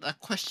get a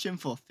question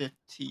for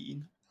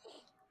 15?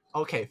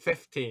 Okay,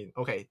 15.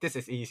 Okay, this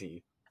is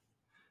easy.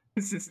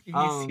 This is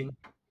easy.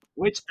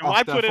 Which And of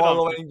why the put it on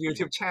following 15?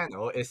 YouTube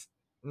channel is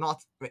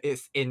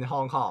in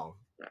Hong Kong?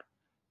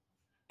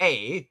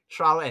 A,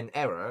 Trial and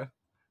Error.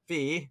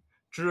 B,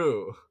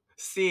 Drew.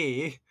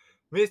 C,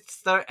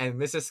 Mr. and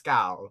Mrs.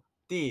 Gao.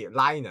 D,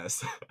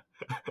 Linus.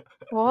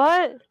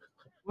 What?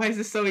 Why is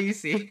this so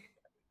easy?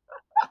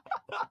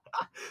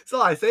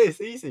 So I say it's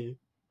easy.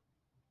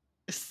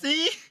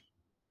 See?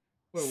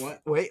 Wait,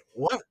 what? Wait,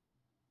 what?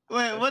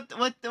 Wait,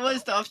 what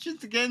is the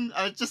options again?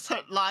 I just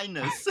heard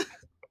Linus.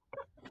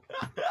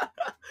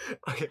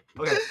 Okay.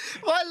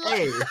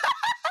 What?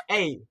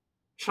 A,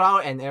 Trial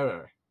and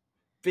Error.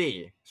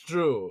 B,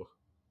 Drew.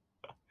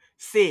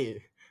 C,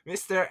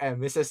 Mr. and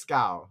Mrs.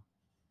 Gao.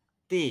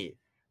 D,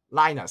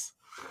 Linus.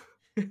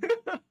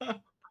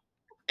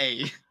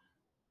 A.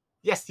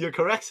 Yes, you're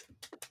correct.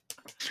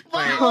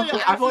 Why Wait, all your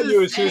I thought you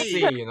would answers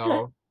choose A? C, you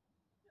know.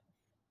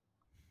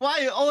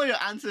 Why all your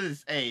answers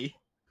is A?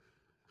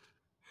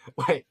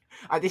 Wait,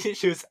 I didn't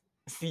choose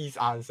C's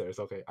answers,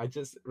 okay? I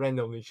just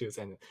randomly choose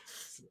and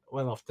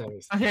one of them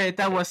is Okay,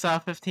 that okay. was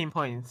 15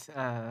 points.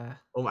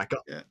 Oh my god.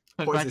 Points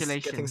is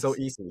Congratulations. getting so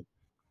easy.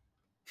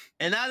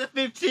 Another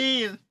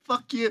 15.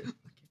 Fuck you.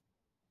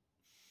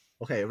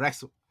 Okay,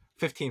 Rex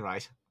 15,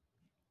 right?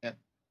 Yep.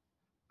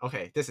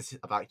 Okay, this is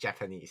about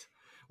Japanese.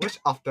 Which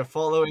of the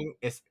following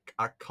is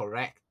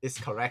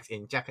correct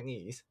in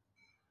Japanese?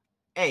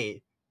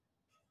 A,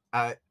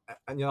 I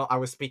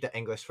will speak the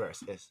English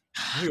first. Is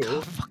you,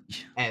 God, fuck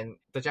you. and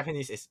the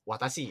Japanese is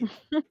watashi.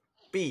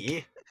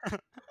 B,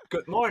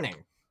 good morning.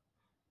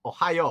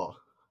 Ohayo.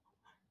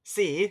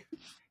 C,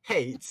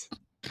 hate.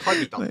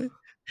 Koibito. Wait.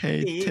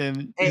 Hey, D,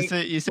 Tim, A,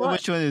 you said What?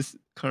 which one is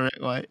correct,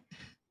 right?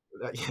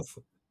 yes.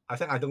 I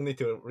think I don't need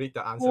to read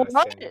the answers.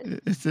 What? Then.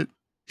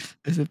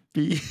 Is it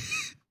B?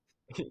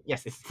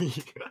 Yes, it's me.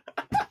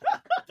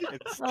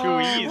 It's too Oh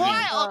easy.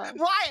 my God.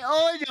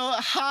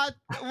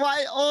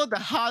 Why all the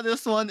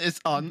hardest one is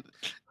on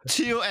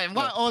 2 and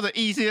why all the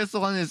easiest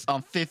one is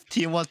on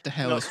 15? What the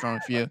hell No. is wrong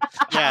with you?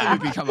 Yeah. How you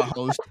become a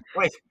host?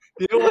 Wait,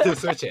 do you want to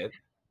switch it?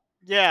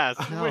 Yeah,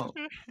 No.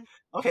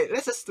 Okay,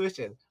 let's just switch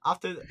it.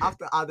 After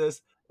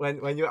others,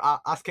 when you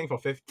are asking for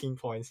 15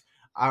 points,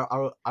 I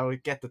will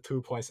get the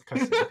 2 points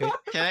question.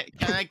 Okay.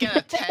 Can I get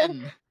a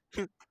 10?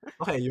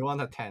 Okay, you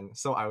want a 10,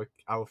 so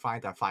I will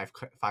find a 5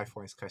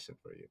 points question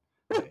for you.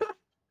 Okay.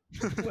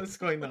 What's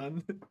going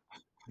on?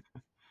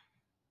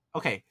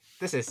 Okay,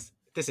 this is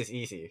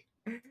easy.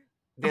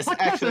 This What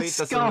kind of actually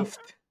doesn't.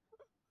 scuffed?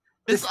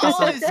 This It's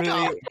always doesn't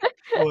really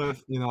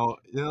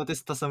worth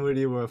this doesn't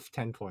really worth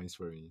 10 points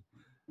for me.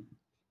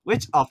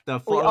 Which of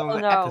the We all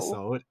following know.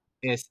 episode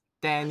is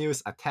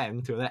Daniel's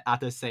attempt to let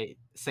others say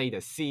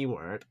the C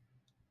word?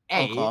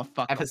 A, Oh god,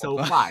 fuck episode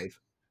off. 5.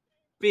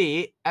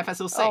 B,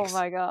 episode 6. Oh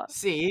my God.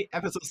 C,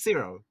 episode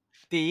 0.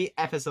 D,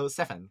 episode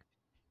 7.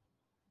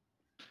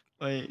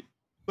 Wait,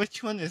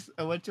 which one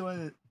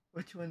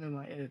am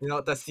I at? You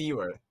know, the C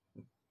word.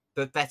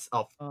 The death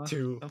of Oh,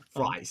 2 the fuck.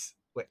 fries.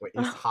 Wait,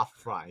 it's half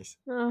fries.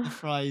 Oh The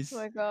fries.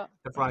 my God.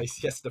 The fries,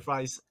 yes, the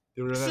fries.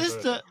 Do you Is remember?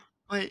 this the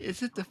wait?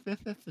 Is it the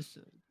 5th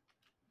episode?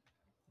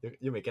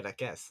 You may get a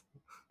guess.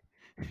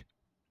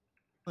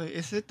 Wait,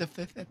 is it the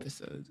 5th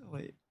episode?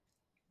 Wait,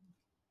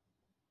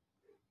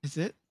 is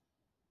it?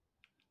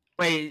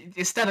 Wait,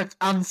 is that an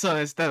answer?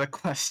 Is that a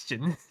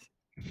question?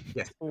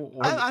 Yes.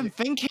 I'm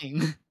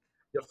thinking.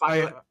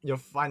 Your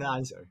final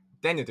answer.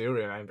 Daniel, do you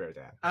remember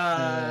that?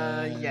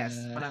 Yes,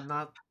 but I'm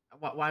not.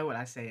 Why would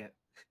I say it?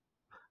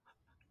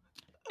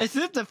 Is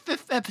it the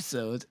 5th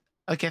episode?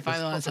 Okay,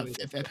 final It's answer, totally 5th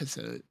different.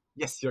 episode.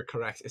 Yes, you're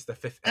correct. It's the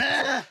 5th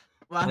episode.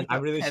 Well, And I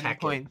really 10 checked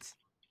it. points.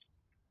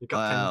 You got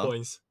Wow. 10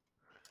 points.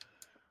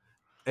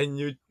 And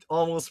you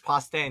almost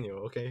passed Daniel,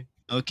 okay?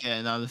 Okay,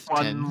 another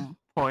 10. 1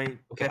 point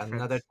Okay, difference.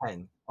 another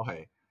 10.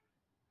 Okay.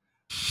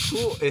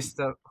 Who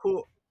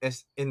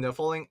is in the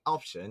following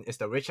option is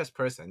the richest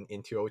person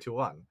in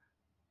 2021?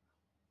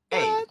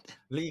 A. What?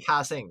 Lee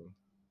Ka-sing.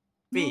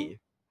 B.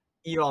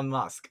 Elon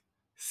Musk.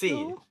 C.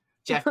 No.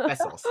 Jeff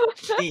Bezos.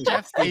 D.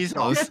 Jeff Steve Bezos.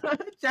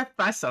 Jobs. Jeff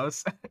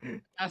Bezos.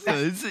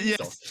 Bezos,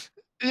 yes.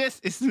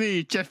 Yes, it's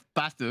me, Jeff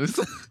Bezos.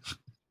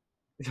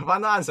 It's a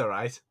final answer,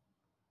 right?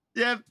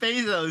 Yeah,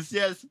 Bezos.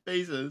 Yes,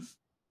 Bezos.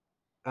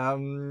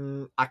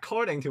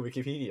 According to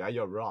Wikipedia,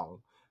 you're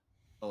wrong.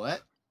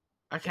 What?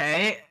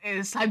 Okay,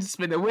 it's time to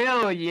spin the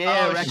wheel.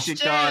 Yeah, Oh,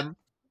 Rexicon.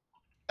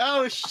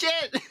 Oh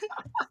shit!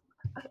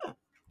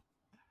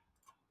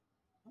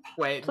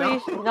 Wait,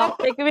 Please no. do not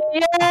pick me.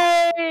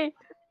 Yay!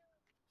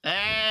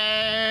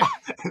 Eh.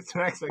 It's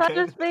Rex Time to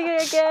again.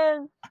 speak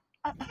again.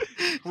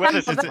 When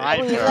is it It's-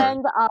 my We turn?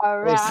 end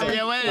our Oh, round.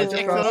 yeah, when Oh, is to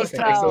it Exo, close?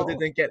 okay, Exo Exo.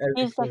 didn't get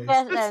any He's the points.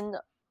 guest, and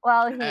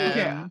well, he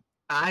Yeah.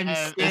 I'm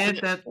is scared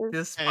it- that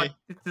this Hey.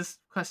 this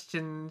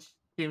question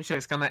game show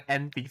is gonna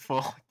end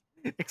before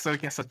EXO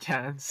gets a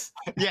chance.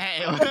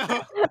 Yeah.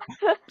 Well,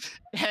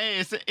 hey,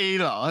 it's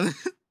Elon.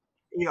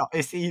 Elon,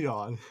 it's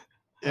Elon.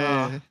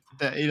 Yeah,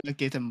 the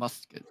elongated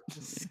musket.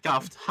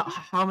 Scuffed.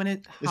 How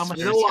many? How It's much?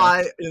 You know Sure.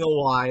 why? You know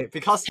why?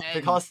 Because 10.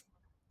 because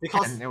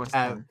 10, it was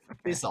 10.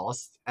 Okay.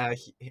 Bezos,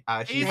 he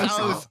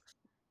Bezos.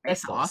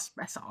 Bezos.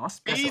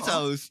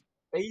 Bezos.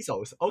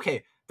 Bezos.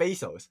 Okay,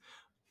 Bezos.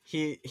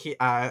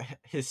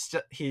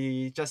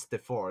 He just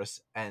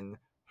divorced and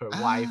her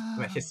wife,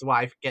 Ah. his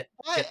wife get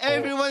Why get all-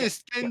 everyone get-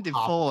 is getting get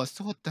half- divorced?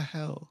 What the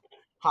hell?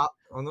 half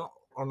or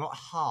not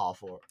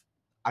half, or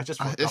I just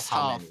forgot it's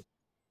how half. many.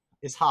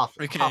 It's half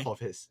Okay. of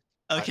his.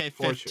 Okay,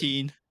 fortune.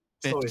 15.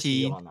 So it's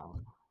 15. Elon now.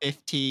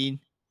 15.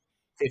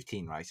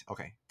 15, right?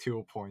 Okay,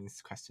 2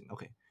 points question.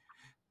 Okay.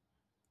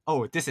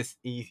 Oh, this is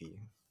easy.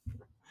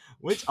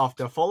 Which of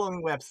the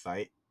following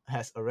website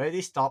has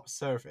already stopped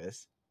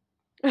service?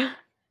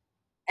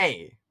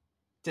 A.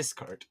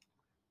 Discord.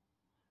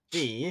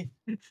 B.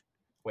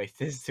 Wait,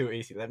 this is too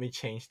easy. Let me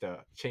change the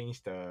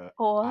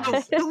What?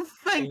 answer. Don't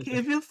think.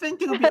 If you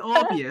think, it'll be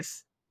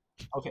obvious.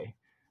 Okay.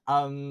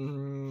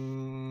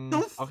 Don't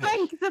Okay.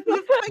 think. If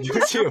you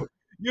think,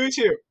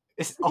 YouTube.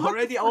 It's What the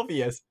already fuck?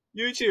 obvious.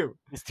 YouTube.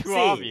 It's too C.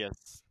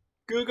 obvious.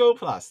 Google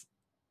Plus.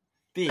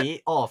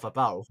 D. All of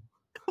above.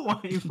 why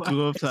you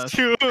Google Plus.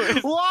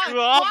 It's Why? too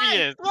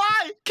obvious.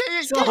 Why? Can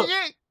you? So- Can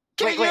you?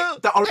 Can Wait. you?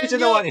 The can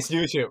original you- one is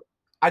YouTube.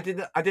 I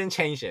didn't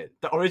change it.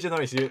 The original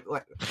is you.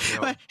 Like, you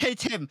know. Wait, hey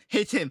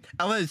Tim.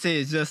 I want to say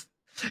it's just.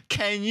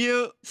 Can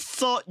you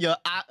sort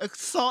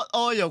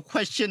all your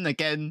question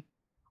again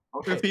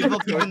Okay. before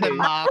giving them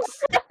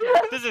marks?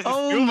 This is a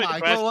Oh stupid my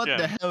question. god! What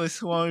the hell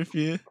is wrong with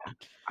you?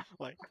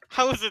 Like,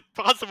 how is it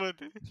possible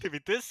to be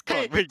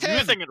Discord? We're Tim,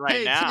 using it right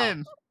hey, now.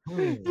 Tim.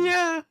 Hmm.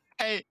 Yeah.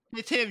 Hey,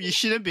 Tim, you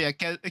shouldn't be a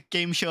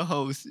game show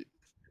host.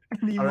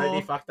 Anymore.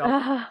 Already fucked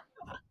up.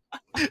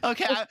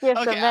 Okay, Just give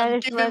the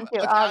management to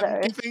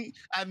others.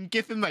 I'm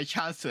giving my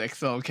chance to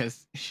EXO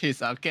because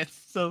she's our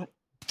guest. So,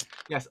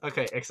 Yes.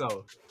 Okay.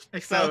 EXO.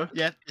 EXO,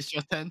 yeah, it's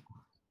your turn.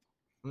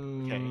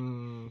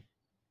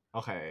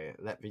 Okay.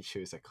 Let me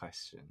choose a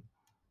question.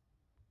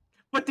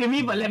 What do you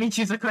mean? But let me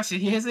choose a question.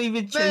 He hasn't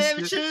even Let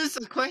him chosen. choose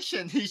a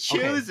question. He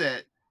chose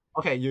it.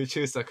 Okay, you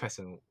choose the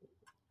question.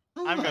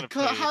 Oh I'm my gonna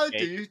god, play how it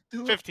do you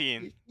do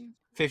 15.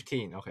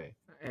 15. Okay.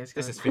 It's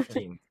This gonna- is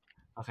 15.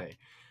 Okay.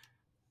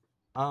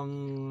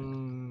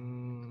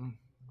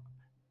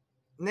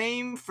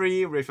 Name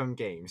 3 rhythm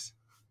games.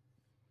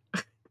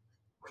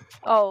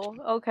 Oh,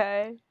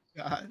 okay.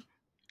 God.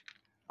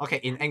 Okay,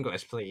 in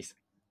English, please.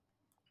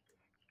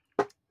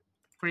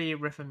 Free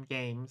rhythm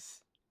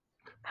games.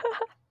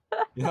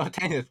 You know,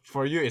 tennis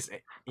for you is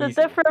The easy.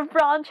 different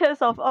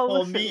branches of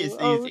Osu. me, it's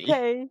easy.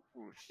 Okay.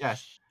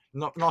 Yes,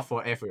 not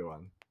for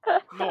everyone.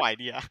 No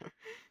idea.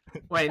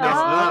 Wait, no.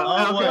 Ah,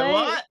 Oh, okay. wait,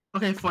 what?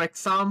 Okay, for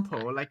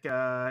example, like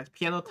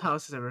Piano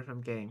Tiles is a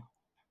rhythm game.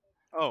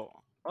 Oh.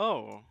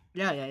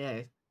 Yeah.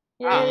 Yeah,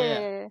 Ah,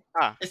 yeah.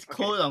 Ah. It's okay.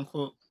 quote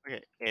unquote.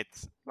 Okay,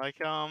 it's like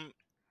let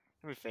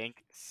me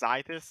think.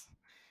 Citus,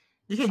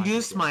 You can Fine,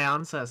 use yeah. my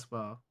answer as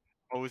well.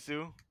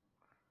 Ozu,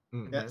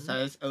 Mm. Yeah, Then- so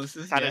it's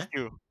also Citus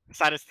 2.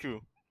 Citus 2.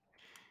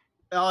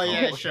 Oh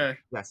yeah, okay. sure.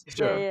 Yes, Yeah,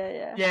 sure.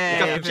 yeah. Yeah,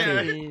 got 15.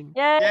 15.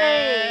 Yay!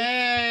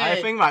 Yay!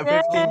 I think my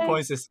 15 Yay!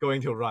 points is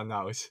going to run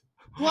out.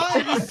 Why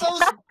it's so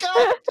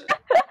scuffed?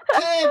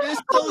 Tim, it's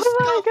so Oh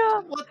my scuffed.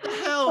 God. What the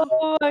hell?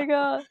 Oh my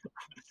god.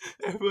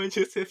 Everyone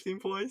choose 15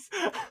 points.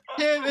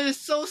 Tim, it is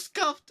so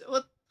scuffed.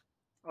 What?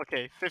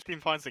 Okay, 15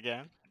 points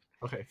again.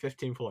 Okay,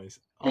 15 points.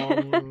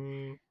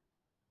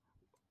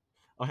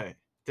 Okay,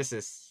 this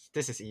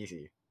is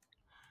easy.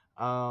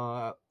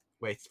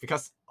 Wait,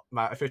 because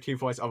my 15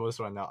 points almost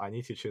run out. I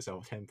need to choose a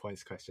 10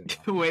 points question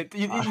now. Wait,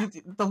 you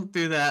don't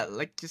do that.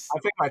 Like just. I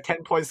think my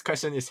 10 points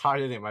question is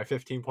harder than my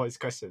 15 points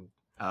question.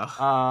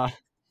 Oh.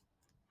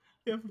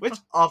 Which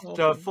of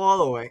the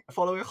following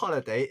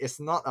holiday is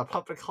not a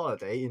public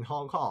holiday in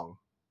Hong Kong?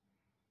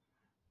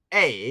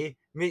 A.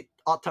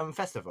 Mid-Autumn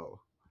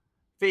Festival.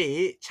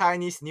 B.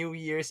 Chinese New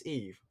Year's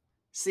Eve.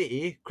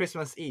 C.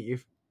 Christmas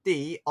Eve.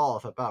 D. All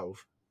of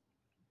above.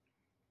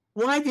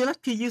 Why do you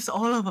like to use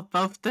all of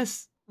above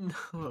this? No,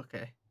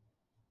 okay.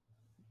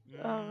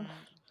 Um.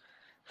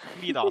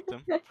 Mid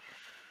autumn.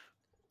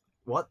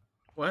 What?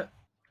 What?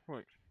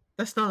 Wait.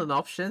 That's not an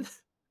option.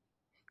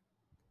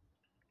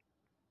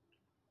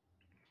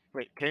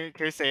 Wait, can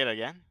you say it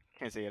again?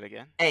 Can you say it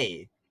again?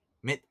 A.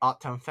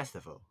 Mid-Autumn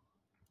Festival.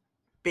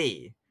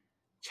 B.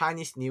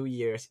 Chinese New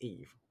Year's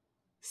Eve.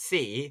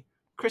 C.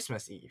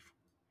 Christmas Eve.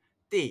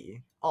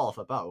 D. All of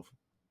above.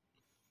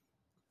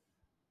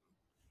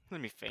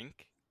 Let me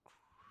think.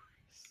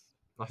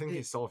 I think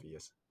it's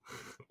obvious.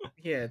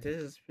 Yeah, this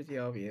is pretty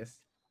obvious.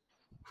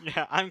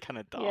 Yeah, I'm kind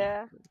of dumb.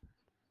 Yeah.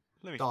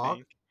 Let me Dog.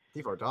 think.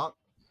 D for dog.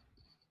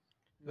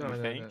 Let me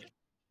think.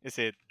 Is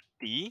it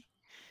D?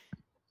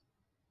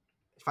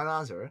 Final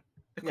answer.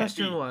 The Yeah,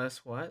 question D.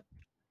 was what?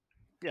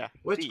 Yeah.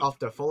 Which D. of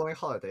the following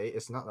holiday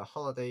is not a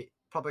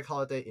public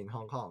holiday in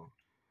Hong Kong?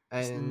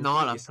 It's And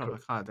not D a is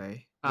public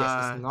holiday.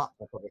 Yes, it's not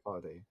a public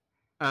holiday.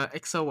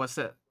 EXO, was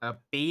it a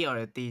B or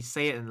a D?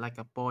 Say it in like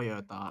a boy or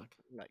a dog.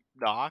 Like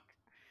dog.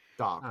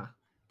 Dog. Ah,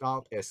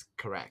 Dog is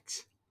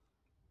correct.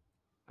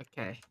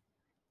 okay.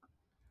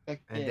 And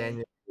then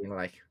you're being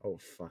like, oh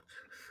fuck,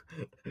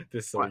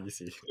 this is so What?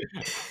 easy.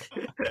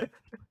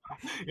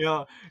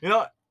 you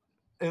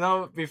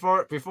know.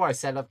 Before I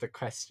set up the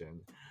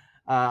question,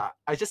 I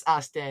just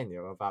asked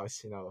Daniel about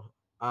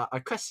a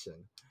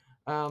question.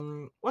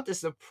 What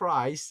is the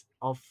price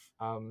of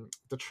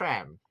the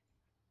tram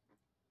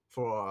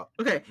for?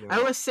 Okay, You I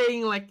know- was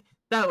saying like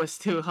that was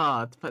too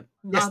hard, but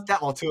Yes, not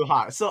that or too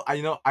hard. So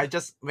I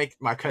just make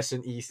my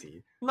question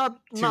easy. not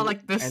to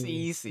like this end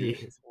easy.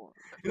 this.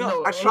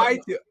 No, I tried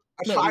to.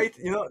 I no, tried.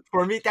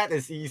 For me that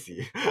is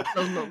easy.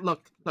 No,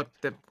 look.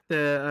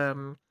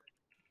 The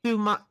 2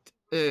 mark.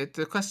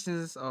 The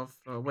questions of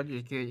what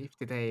you gave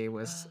today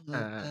was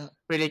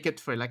really good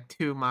for like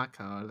 2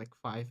 marker or like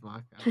 5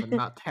 marker, but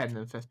not 10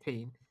 and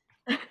 15.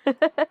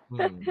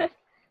 Hmm.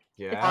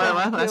 Yeah. Alright,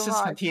 well, Too let's just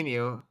much.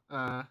 continue.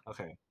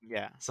 Okay.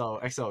 Yeah. So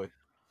EXO,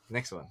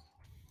 next one.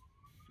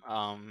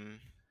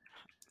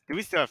 Do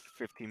we still have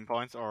 15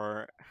 points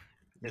or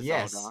is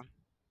Yes. all gone?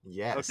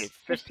 Yes. Okay,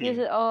 Just 15. use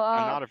it all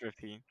up. Another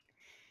 15.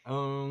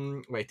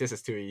 Wait, this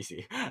is too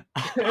easy.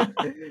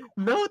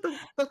 No,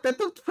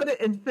 don't put it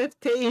in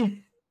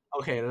 15.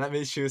 Okay, let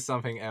me choose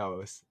something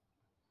else.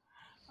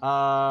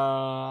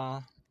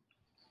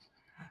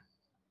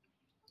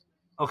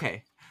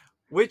 Okay.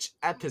 Which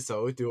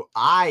episode do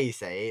I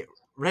say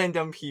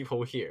random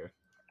people here?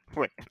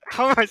 Wait,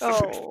 how am I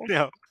supposed Oh. to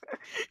know?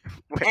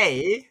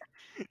 A,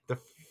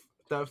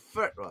 the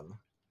third one.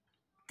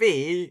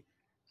 B,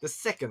 the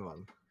second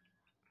one.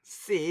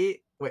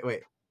 C,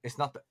 wait, it's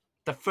not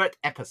the third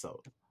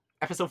episode.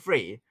 Episode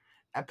 3.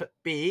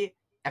 B,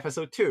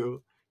 episode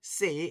 2.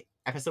 C,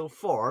 episode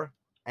 4.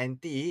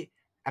 And D,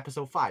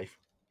 episode 5.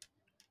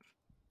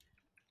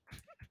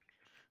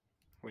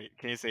 Wait,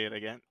 can you say it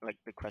again? Like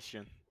the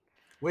question.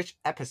 Which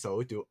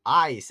episode do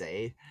I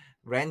say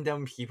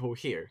random people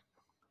here?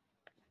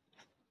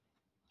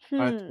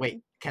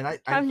 Wait, can I?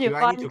 Time to Do I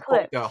need find to quote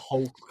clips. the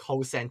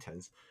whole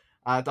sentence?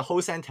 The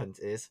whole sentence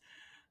is: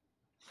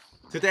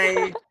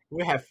 Today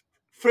we have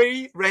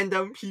 3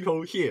 random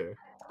people here.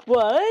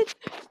 What?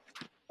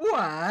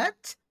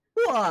 What?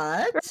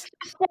 What?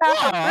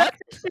 Shout, I'm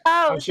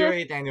shout, sure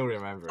just Daniel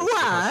remembers. because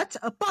What?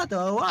 A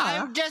bottle?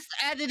 I'm just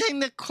editing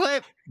the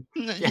clip.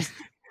 Yes,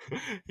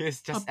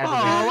 he's A just bottle?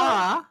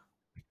 editing.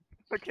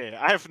 Okay,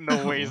 I have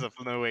no ways of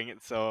knowing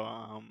it,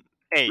 so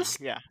A,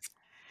 yeah.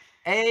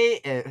 A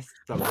is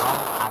the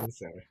wrong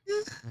answer.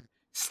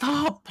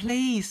 Stop,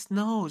 please.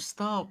 No,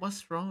 stop.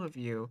 What's wrong with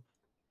you?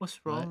 What's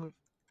What? wrong with...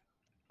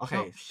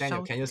 Okay, Stop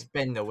Daniel, can you shouting.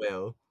 spin the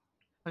wheel?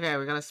 Okay,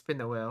 we're gonna spin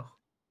the wheel.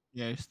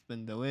 Yeah,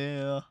 spin the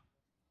wheel.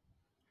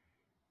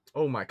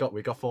 Oh my god,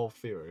 we got 4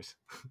 viewers.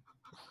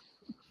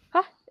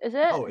 Huh? Is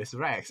it? Oh, it's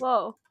Rex.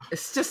 Whoa.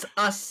 It's just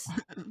us.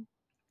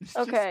 It's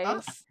just Okay.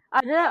 us.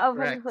 I didn't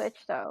open Rex. Twitch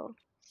though.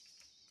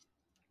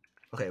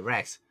 Okay,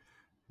 Rex.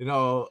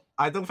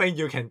 I don't think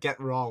you can get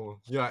wrong.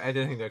 You are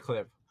editing the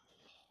clip.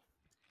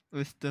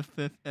 With the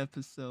 5th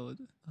episode.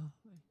 Oh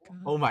my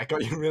god. Oh my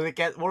god, you really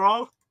get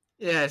wrong?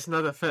 Yeah, it's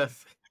not the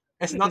 5th.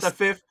 It's not the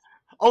It's- 5th.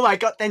 Oh my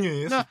god, then you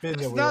need to No, spin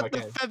the it's wheel not the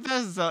again. 5th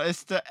episode.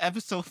 It's the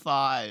episode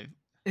 5.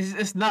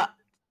 It's not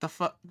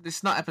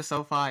it's not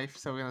episode 5,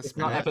 so we're gonna It's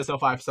spin not it. episode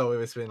 5, so we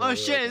will spin the Oh wheel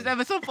shit! It's again.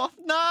 episode 4.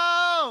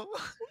 No.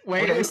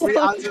 Wait, Okay, it's- so the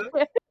answer.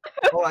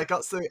 Oh my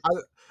god, so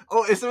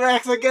it's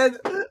Rex again.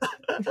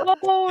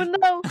 Oh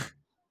no!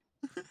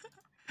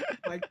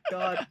 my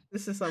god,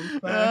 this is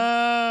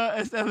unfair.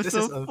 It's is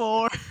episode unfair.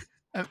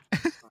 4.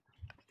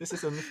 This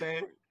is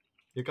unfair.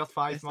 You got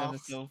 5 It's marks.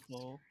 episode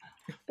 4.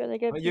 Gonna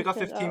get Oh, you got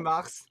beaten 15 up.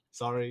 marks.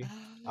 Sorry.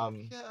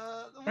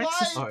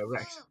 Rex is- Oh,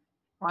 Rex.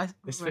 Why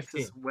It's Rex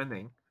is 15.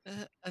 winning?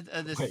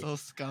 It is Wait. so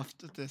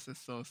scuffed. This is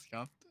so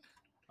scuffed.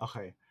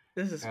 Okay.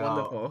 This is Yeah.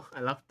 wonderful.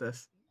 I love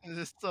this. This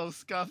is so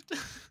scuffed.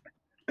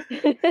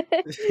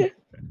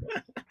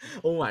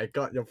 Oh my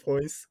god, your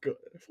points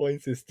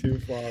is too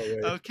far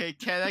away. Okay,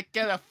 can I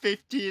get a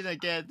 15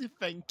 again?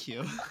 Thank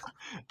you.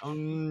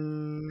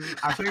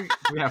 I think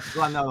we have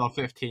run out of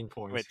 15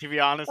 points. Wait, to be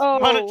honest, why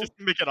not Oh. just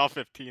make it all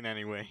 15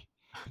 anyway?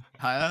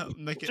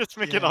 Make it. Just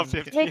make it all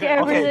 15. Make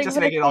anyway. Okay, everything just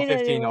make it all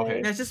 15, anyway.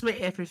 okay. Yeah, just make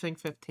everything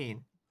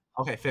 15.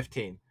 Okay,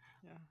 15.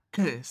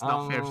 It's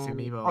not fair to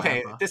me, but Okay,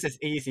 whatever. this is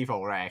easy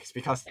for Rex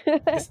because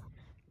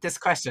this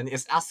question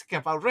is asking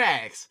about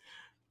Rex.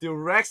 Do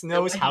Rex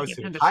knows Why how you give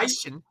to him the type?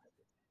 question?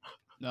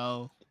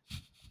 No.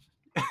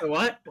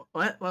 What?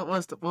 What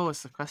was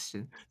the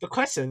question? The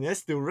question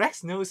is, do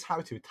Rex knows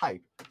how to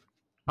type?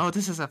 Oh,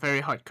 this is a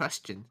very hard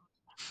question.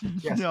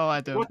 Yes. No,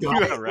 I don't.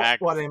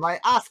 Rex. What am I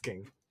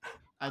asking?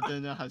 I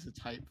don't know how to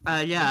type.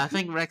 Yeah, I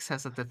think Rex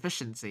has a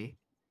deficiency.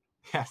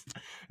 Yes,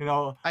 you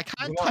know, I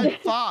can't you know-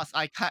 type fast.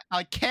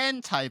 I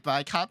can type, but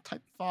I can't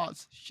type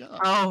fast. Shut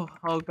up.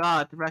 Oh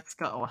God, Rex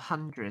got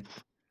 100.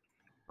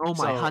 Oh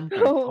my So-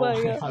 100. Oh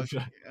my god.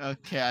 God.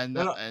 Okay,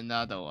 No.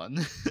 another one.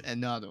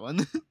 Another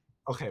one.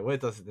 Okay, wait,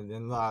 does the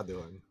another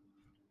one?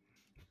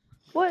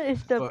 What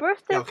is the But-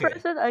 birthday okay.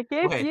 present I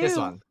gave Okay, you? this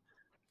one.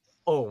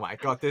 Oh my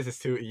god, this is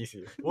too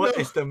easy. What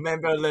is the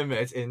member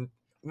limit in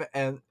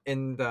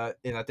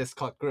a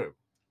Discord group?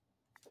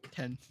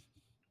 10.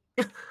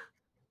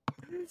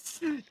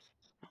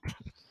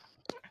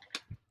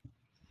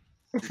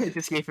 I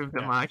just gave him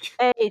the Yeah. mark.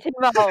 Hey, This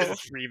Timo. is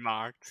 3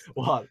 marks.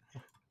 What?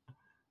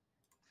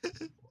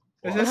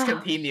 Let's just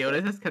continue.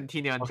 Let's just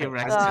continue until Okay,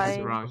 Rex I- gets it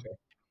Fine. wrong.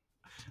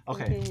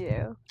 Okay.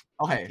 Continue.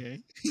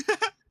 Okay.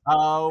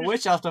 Okay.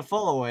 Which of the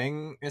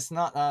following is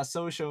not a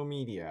social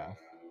media?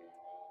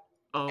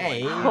 Oh my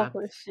A. God.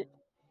 Oh shit.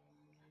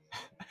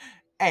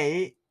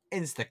 A.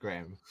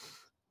 Instagram.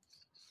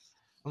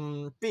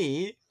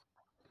 B.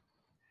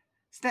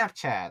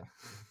 Snapchat.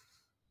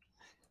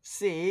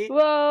 C.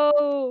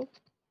 Whoa.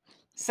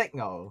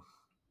 Signal.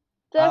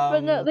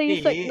 Definitely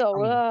D,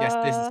 Signal. yes,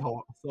 this is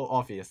lah. so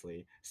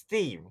obviously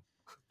Steam.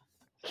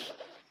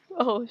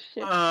 Oh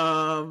shit.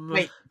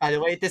 Wait, by the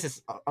way, this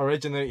is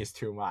originally is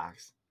 2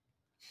 marks.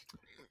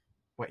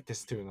 Wait, this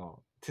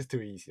is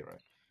too easy,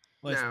 right?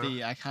 What's No.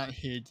 D? I can't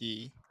hear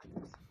D.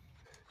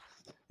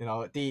 You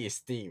know, D is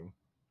Steam.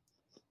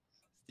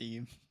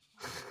 Steam.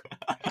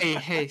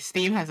 Hey,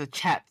 Steam has a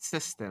chat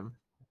system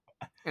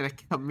and a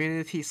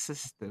community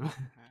system.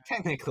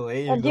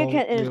 Technically, And you don't-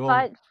 can won't-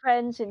 invite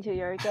friends into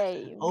your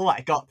game. Oh my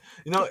god!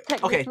 You know, okay,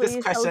 Technically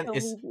this question social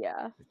is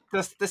media.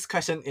 this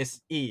question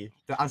is E.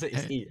 The answer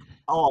is Hey. E.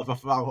 All of the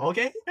above.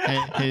 Okay.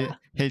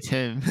 Hey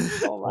Tim.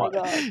 Oh my What?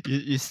 god.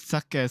 You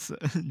suck as you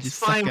It's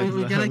suck fine. as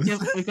We're a gonna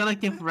host.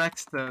 give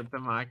Rex the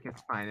mark.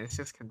 It's fine. Let's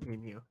just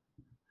continue.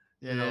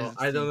 Yeah, You know,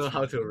 it's I don't know D2.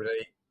 how to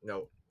really,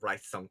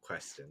 write some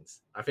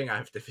questions. I think I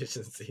have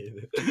deficiency in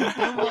it.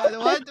 Then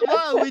why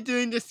are we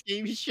doing this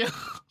game show?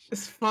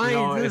 It's fine.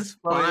 No, this it's is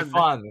really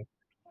fun.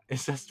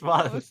 It's just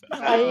fun. it's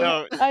not.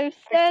 No, I've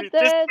said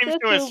this that game this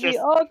show is will be just-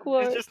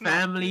 awkward. It's just not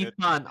Family good.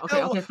 fun. Okay,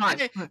 No, okay, fine.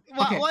 okay,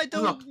 Okay, Why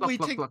don't look, we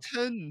look, take look.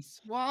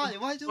 turns? Why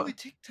don't we Look.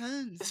 take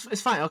turns?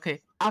 It's fine.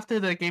 Okay, after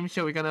the game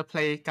show, we're gonna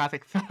play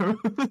Gothic Pharaoh.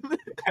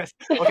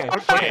 Okay.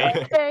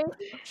 Okay.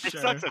 It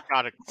Sure. sucks at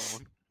Gothic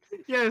phone.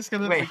 Yeah, it's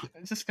Wait.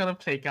 just gonna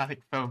play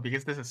Gothic Pharaoh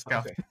because this is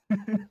scuffed.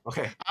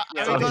 Okay.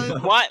 Yeah, Are we sorry.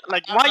 gonna- why?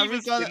 Like, are why we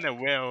even gonna- spin the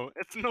wheel?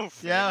 It's no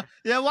fair.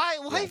 Yeah. Why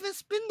Yeah. even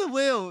spin the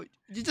wheel?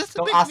 You just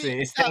Don't make ask me.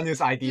 me. It's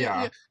Daniel's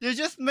idea. You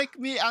just make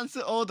me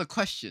answer all the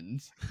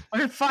questions.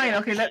 Okay, fine.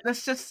 Okay,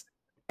 let's just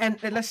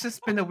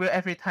spin the wheel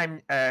every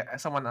time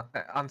someone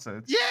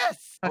answers.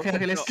 Yes. Okay,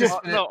 let's No, just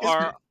spin no, it.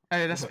 or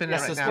Okay, let's spin it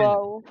Let's right just now. spin it.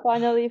 Whoa,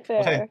 finally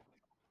fair.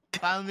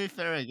 Finally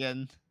fair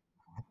again.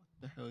 What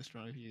the hell is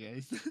wrong with you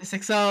guys?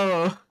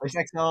 6-0. It's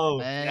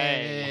XO.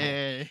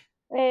 Hey.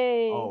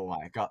 Hey. Oh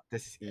my god,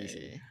 this is easy.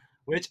 Hey.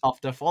 Which of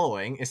the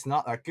following is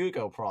not a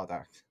Google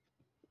product?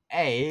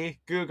 A.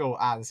 Google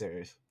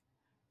Answers.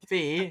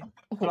 B.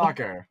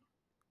 Blogger.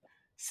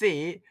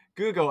 C.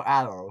 Google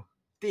Arrow.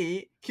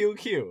 D.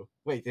 QQ.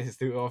 Wait, this is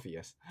too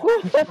obvious. No,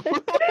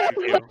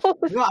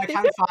 I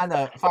can't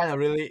find a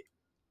really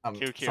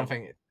QQ.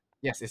 something.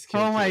 Yes, it's QQ.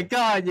 Oh my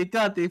god, you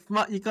got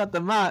the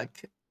mark.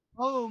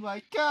 Oh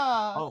my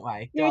god. Oh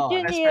my You're god.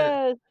 spin it.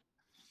 genius.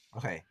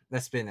 Okay,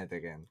 let's spin it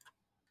again.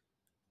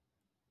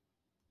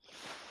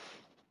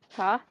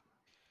 Huh?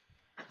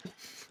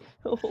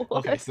 Okay,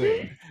 What? so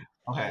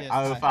okay, yes,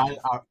 I will I find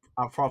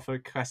a proper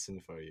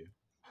question for you.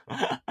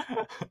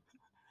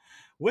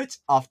 Which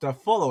of the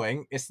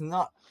following is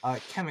not a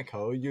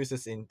chemical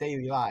used in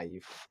daily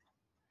life?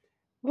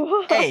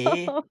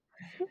 A.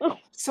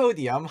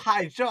 Sodium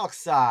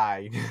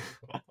hydroxide.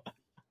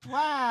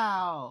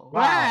 Wow.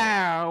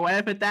 Wow,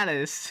 whatever that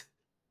is.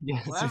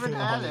 Yes, Whatever you know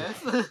that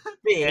it. is.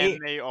 B.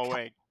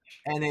 NaOH.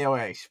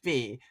 NaOH.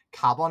 B.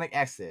 Carbonic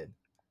acid.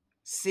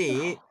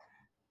 C.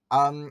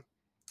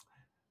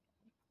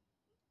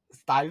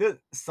 Dilute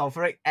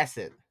sulfuric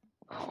acid.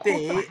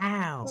 D.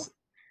 Wow.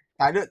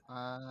 Dilute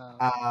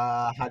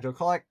Wow.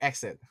 hydrochloric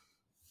acid.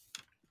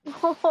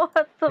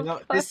 What the You know,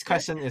 fuck? this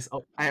question is.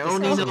 I this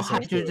only question know is so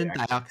silly, hydrogen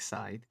actually.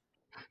 dioxide.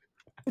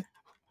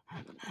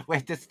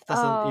 Wait, this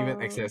doesn't even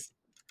Um, exist.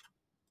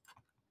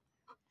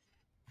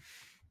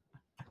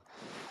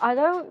 I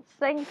don't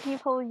think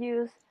people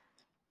use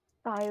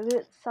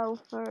dilute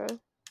sulfur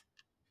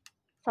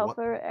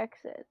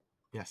exit.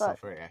 Yes, But-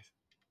 sulfuric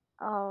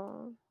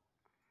acid.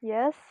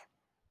 Yes.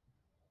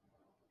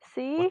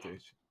 See, What do you?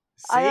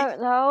 I See,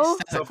 don't know.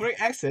 sulfuric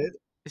acid.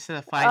 Is it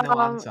a final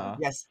Um, answer?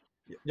 Yes,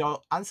 your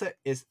answer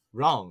is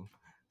wrong.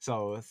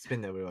 So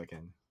spin the wheel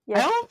again. I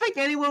Yes. don't think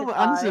anyone will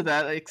Goodbye. answer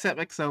that except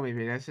XO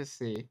maybe. Let's just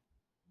see.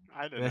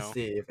 I don't Let's know.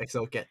 see if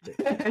EXO gets it.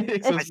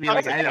 XO's be suck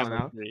like, at I don't know.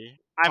 chemistry.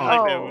 I'm Oh.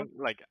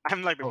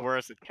 like the Oh.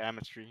 worst at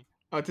chemistry.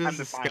 Oh, I'm this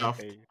the is final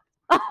scuffed. page.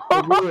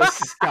 The rule is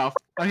scuffed.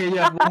 Okay, you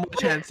have one more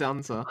chance to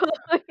answer.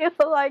 He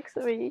likes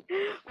me,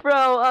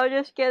 bro. I'll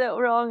just get it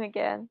wrong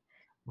again.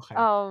 Okay.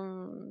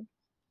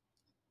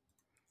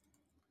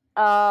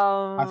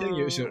 I think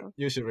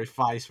you should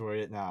revise for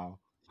it now.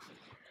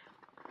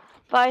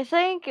 But I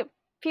think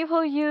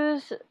people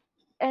use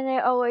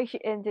NaOH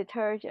in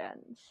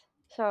detergents,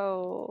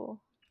 so.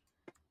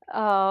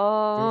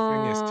 Your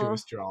thing is too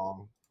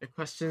strong. The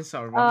questions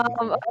are wrong.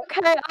 before.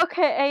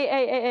 Okay.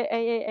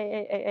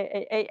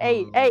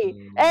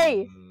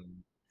 A.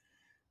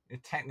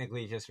 It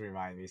technically just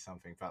reminds me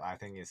something, but I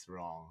think it's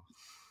wrong.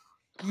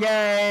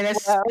 Yay,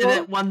 let's spin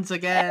Well, it once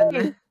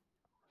again.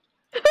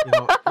 You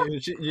know,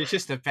 you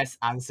choose the best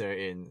answer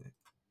in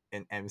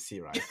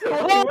MC, right?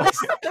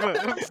 First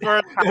The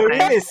time.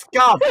 wheel is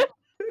scuffed.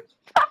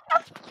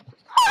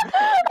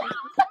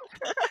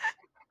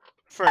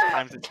 First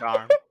time's a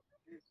charm.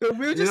 The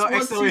wheel You just know,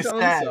 wants XO you is to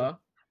dead. answer.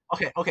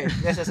 Okay,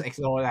 let's just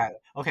ignore that.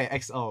 Okay,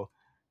 XO,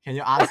 can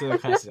you answer the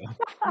question?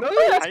 No,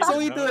 I let's don't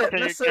Zoe know. do it. Can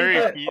you, Let's can Zoe you do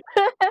it. repeat?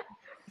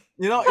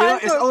 You know, Time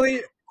it's for-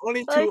 only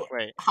like- two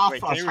half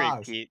Wait, a can you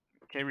chance. repeat?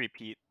 Can you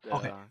repeat the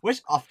Okay,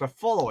 which of the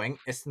following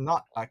is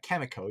not a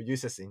chemical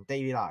used in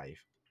daily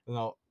life? You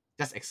know,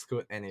 just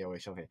exclude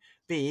NaOH. Okay,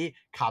 B,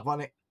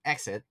 carbonic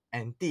acid,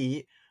 and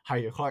D,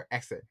 hydrochloric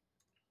acid.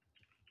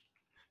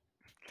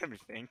 let me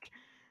think.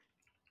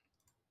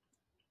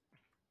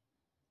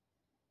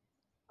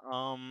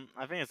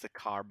 I think it's a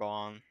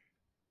carbon.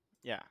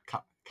 Yeah.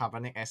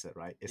 Carbonic acid,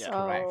 right? It's Yeah.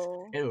 correct.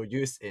 Oh. It will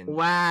use in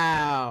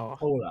Wow.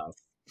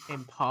 colas.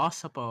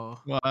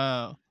 Impossible.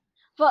 Wow.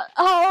 But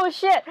oh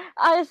shit!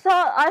 I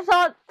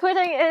thought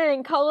putting it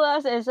in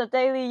colas is a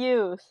daily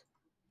use.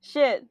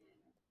 Shit.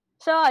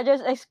 So I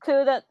just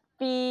excluded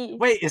B.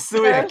 Wait, it's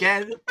Sui Yes.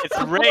 again.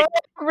 It's rigged.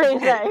 Okay,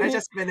 Everything. let's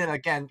just spin it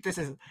again. This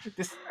is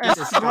That's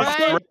just-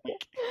 right.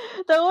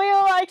 The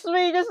wheel likes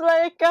me. Just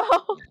let it go.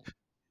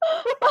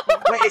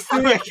 Wait, it's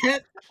Sui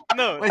again.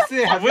 No. Wait,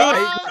 Sui, have you Will-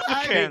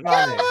 like okay.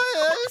 running?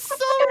 It's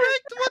so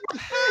rigged. What the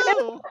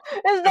hell? Is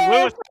The wheel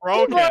there is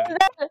broken.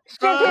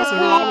 shit What's is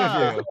wrong Ah.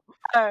 with you?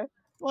 there.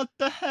 What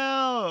the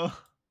hell?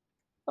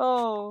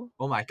 Oh,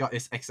 Oh my god,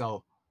 it's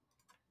XO.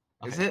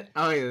 Is Okay. it?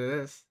 Oh, it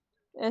is.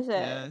 is it?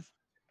 Yes.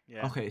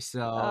 Yeah. Okay,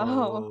 so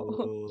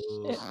Oh,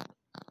 shit.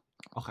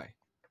 okay.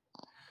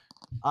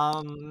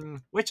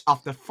 Which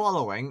of the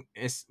following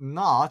is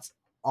not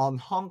on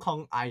Hong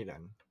Kong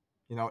Island?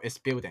 You know, it's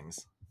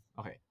buildings.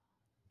 Okay.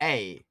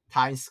 A,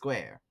 Times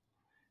Square.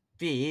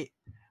 B,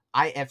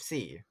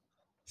 IFC.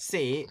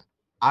 C,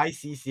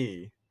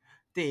 ICC.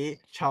 D,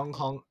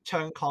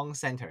 Cheung Kong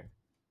Center.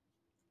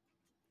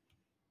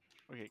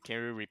 Okay, can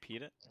you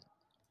repeat it?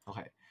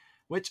 Okay.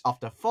 Which of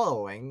the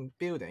following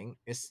building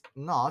is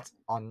not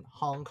on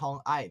Hong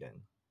Kong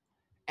Island?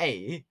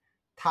 A,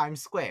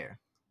 Times Square.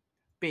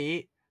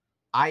 B,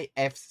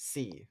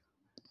 IFC.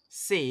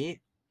 C,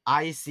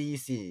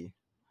 ICC.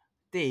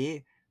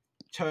 D,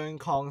 Cheung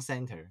Kong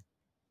Center.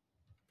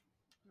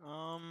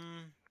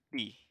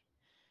 D.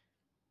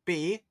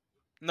 B,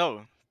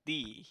 No,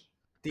 D.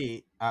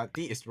 D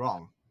is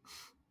wrong.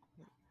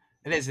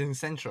 It is in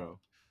Central.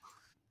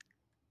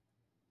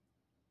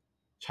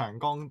 長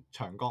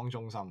江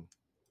中心.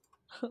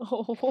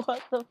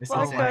 What the It's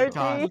fuck in are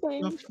Central.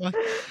 these? The fuck?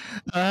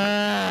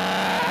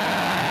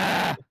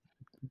 Ah.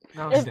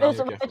 No, If Yeah, it's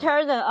you my get it.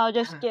 turn, then I'll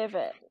just give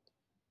it.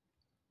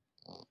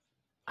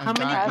 How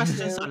many dying.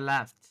 questions to. are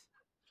left?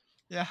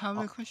 Yeah, how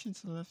many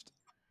questions are left?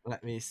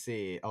 Let me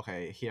see.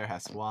 Okay, here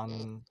has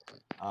 1,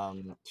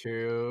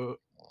 2,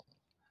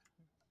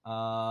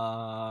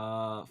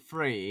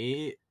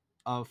 3,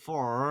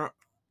 4,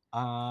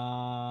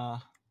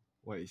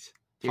 wait.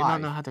 Do you not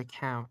 5, know how to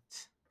count?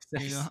 You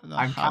 6. don't know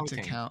I'm how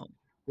counting to count.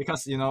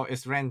 because you know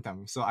it's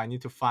random, so I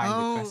need to find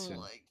the question.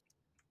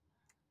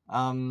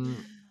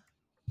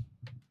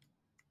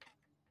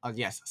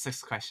 Yes,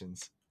 6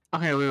 questions.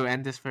 Okay, we will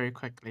end this very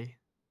quickly.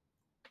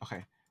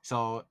 Okay,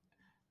 so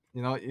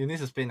you know you need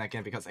to spin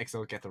again because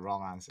XO get the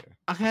wrong answer.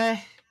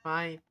 Okay,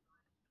 fine.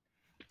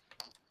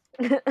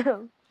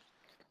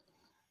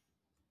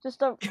 Just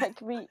don't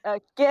make me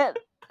get.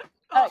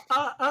 Yeah.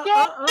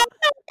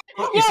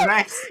 Oh, it's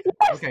Rex.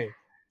 Okay,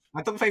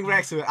 I don't think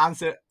Rex will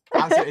answer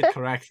it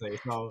correctly.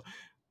 So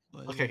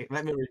What is okay, it?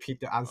 let me repeat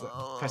the answer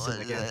Oh, question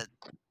what is again. it?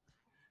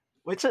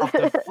 Which of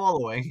the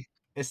following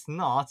is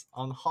not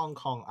on Hong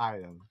Kong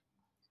Island?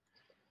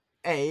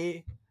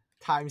 A.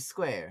 Times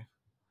Square.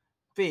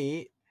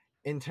 B.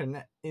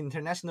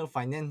 International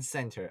Finance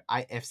Center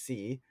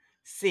 (IFC).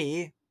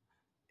 C.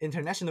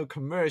 International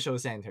Commercial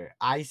Center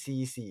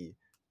 (ICC).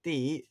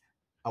 D.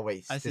 Oh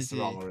wait, this is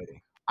wrong ICC.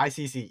 already.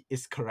 ICC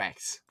is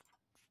correct.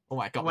 Oh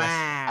my god, Rex.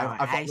 Wow,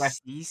 I thought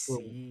Rex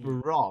ICC. were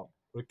wrong.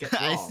 We get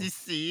wrong.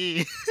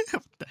 ICC.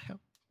 What the hell?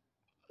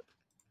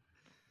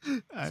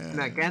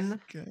 again?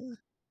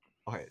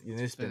 Okay, you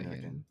need to spin Spin it again.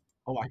 again.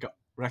 Oh my god,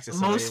 Rex The is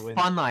already most winning.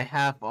 fun I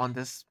have on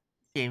this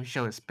game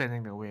show is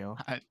spinning the wheel.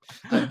 I'm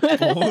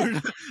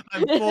bored.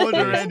 I'm bored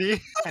Yes.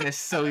 already. And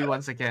it's Zoe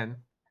once again.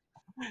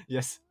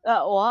 Yes.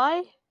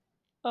 Why?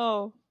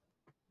 Oh,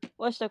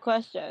 what's the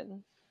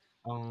question?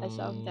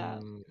 zoned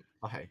out.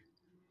 Okay.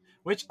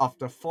 Which of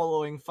the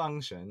following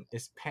function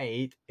is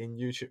paid in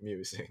YouTube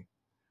Music?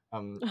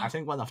 I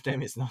think one of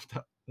them is not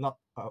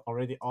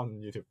already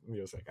on YouTube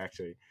Music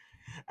actually.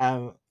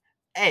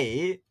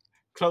 A.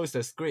 Close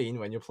the screen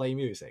when you play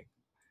music.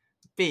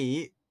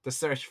 B. The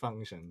search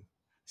function.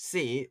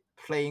 C.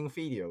 Playing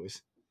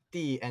videos.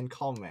 D. And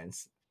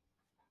comments.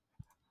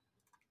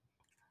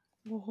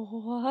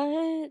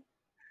 What?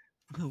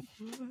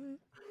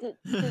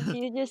 Did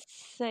you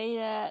just say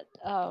that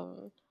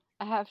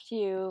I have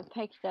to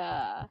pick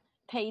the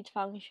paid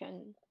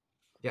function?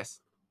 Yes.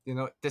 You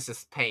know this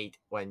is paid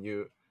when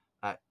you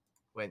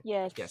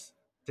Yes.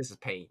 this is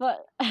paid.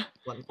 But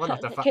One of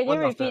the can you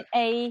one of the repeat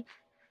A?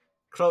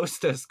 close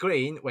the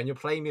screen when you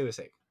play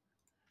music.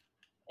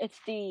 It's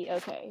D.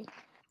 Okay.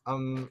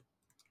 You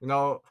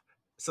know,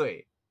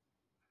 sorry.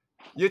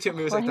 YouTube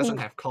Music doesn't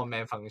have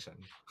comment function.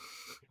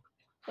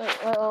 Wait.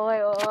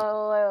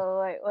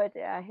 What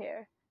did I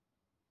hear?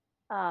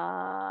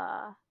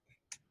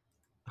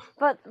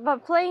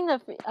 But playing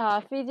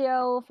the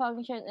video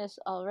function is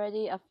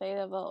already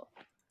available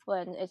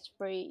when it's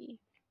free.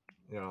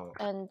 You know.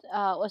 And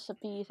what's the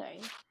B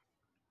thing?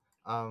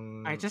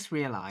 I just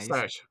realized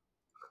search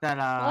that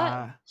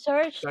What?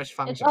 Search? search It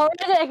function.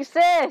 already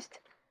exists.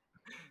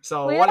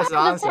 So We what don't is the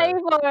have to answer? pay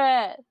for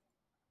it.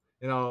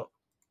 You know,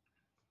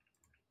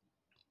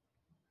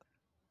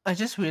 I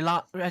just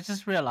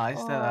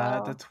realized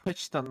that the Oh.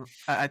 Twitch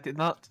I did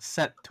not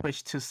set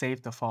Twitch to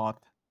save the font.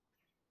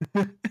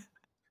 we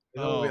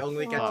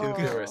only get two Oh.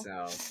 viewers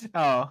now.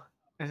 Oh,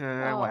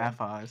 Oh.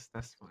 whatever.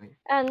 That's fine.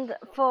 And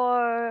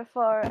for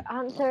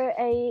answer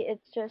A,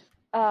 it's just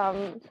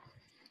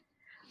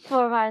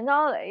for my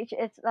knowledge,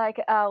 it's like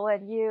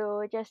when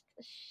you just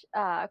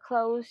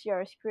close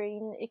your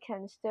screen, it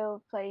can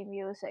still play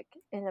music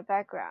in the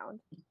background.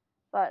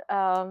 But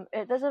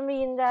it doesn't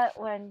mean that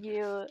when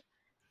you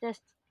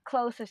just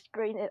close the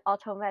screen, it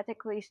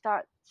automatically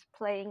starts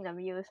playing the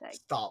music.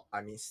 Stop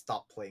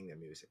playing the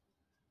music.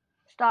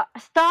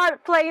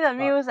 Start playing the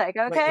music,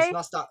 okay? Wait, it's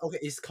not start. Okay,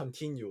 it's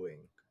continuing.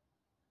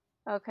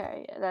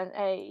 Okay, then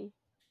A.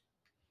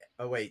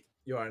 Oh wait,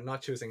 you are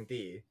not choosing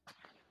D.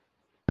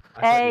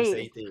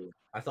 I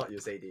thought you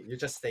say D. You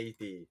just say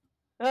D.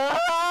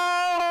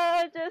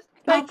 Just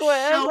Stop pick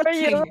whatever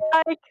you shouting.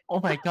 like. Oh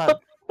my god.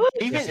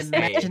 Even This is A.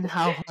 imagine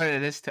how hard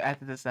it is to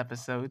edit this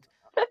episode.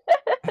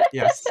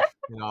 Yes.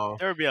 You know.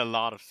 There would be a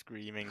lot of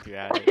screaming to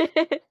add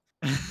it.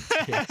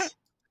 Yes.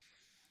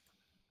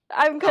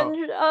 I'm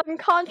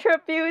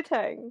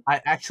contributing. I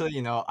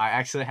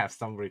actually have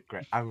some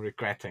regret. I'm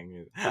regretting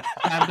it.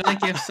 I'm gonna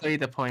give Zoe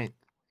the point.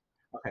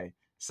 Okay,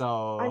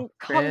 so I'm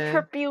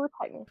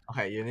contributing.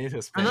 okay, you need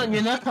to spin.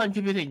 You're not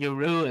contributing, you're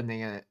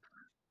ruining it.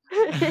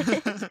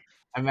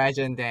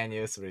 Imagine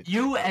Daniel's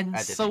You and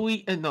editing.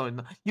 Zoe, no,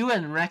 you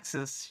and Rex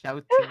is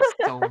shouting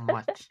so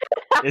much.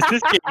 Is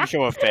this game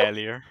show a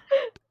failure?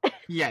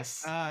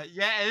 Yes. Yeah,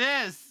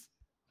 it is.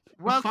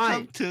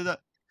 Fine.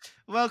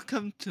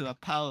 Welcome to the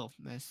power of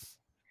mess.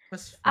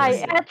 I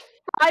Listen, add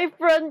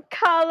vibrant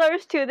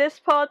colors to this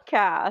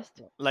podcast.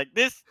 Like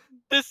this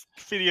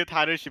video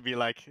title should be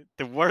like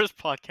the worst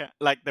podcast,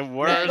 like the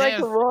worst Like,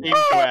 game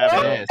show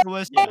ever. It is. The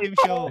worst Yeah. game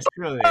show. It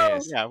really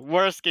is. Yeah,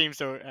 worst game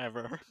show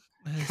ever.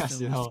 It's Yes,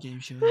 the you worst know. game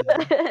show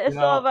ever. It's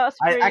You all know, about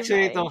I screaming.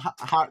 actually don't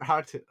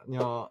hard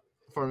to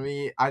for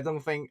me. I don't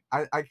think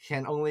I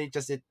can only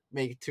just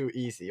make it too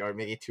easy or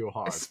make it too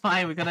hard. it's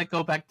fine, we're gonna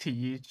go back to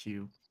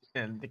YouTube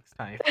next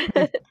time.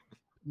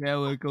 Yeah,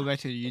 we'll go back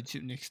to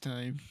YouTube next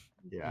time.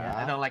 Yeah,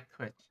 I don't like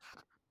Twitch.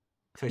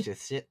 Twitch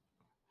is shit.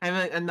 I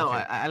mean, no,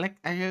 Okay. I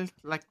really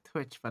like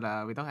Twitch, but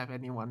we don't have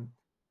anyone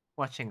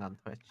watching on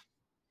Twitch.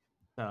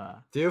 So,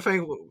 Do you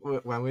think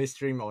when we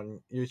stream on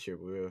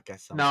YouTube we will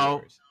get some No.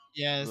 viewers?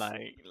 Yes.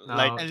 Like No.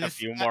 like at a least,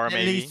 few more at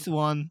maybe. least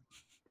one.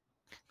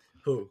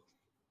 Who?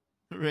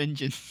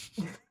 Renjin.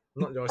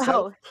 Not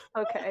yourself.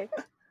 Oh, okay.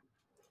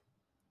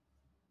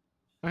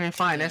 okay,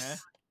 fine. Yeah.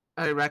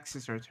 Let's. Rex,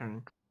 it's your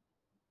turn.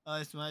 Oh,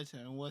 it's my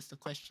turn. What's the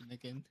question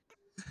again?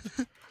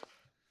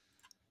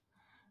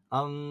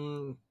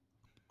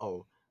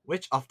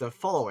 Which of the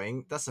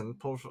following doesn't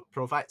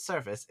provide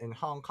service in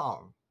Hong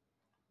Kong?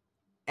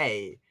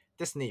 A.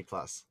 Disney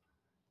Plus.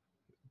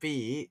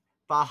 B.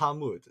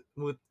 Bahamut.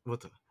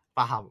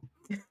 Bahamut.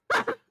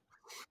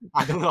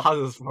 I don't know how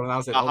to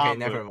pronounce it. Okay, Bahamut.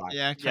 never mind.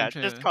 Yeah, Yeah,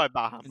 continue. just call it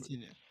Bahamut.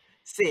 Continue.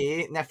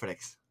 C.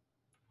 Netflix.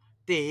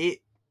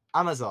 D.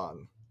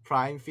 Amazon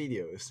Prime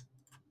Videos.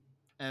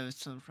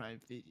 Amazon Prime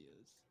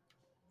Videos.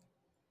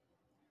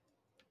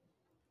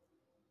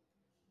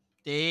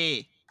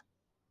 D.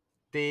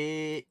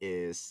 D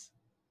is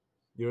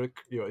you're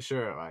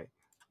sure, right?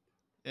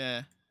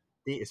 Yeah.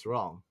 D is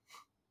wrong.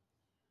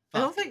 I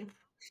don't Fuck. think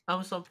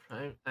Amazon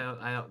Prime.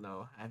 I don't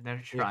know. I've never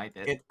It, tried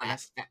it. it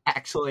Unless,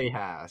 actually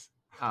has.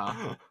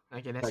 oh,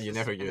 okay, let's But you just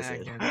never spin use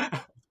it. again.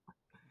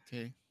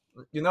 Okay.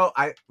 You know,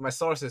 my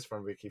source is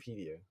from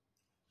Wikipedia,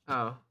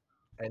 Oh,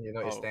 and you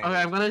know it's Oh.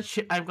 standard.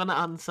 okay. I'm gonna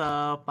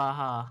answer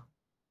Baha.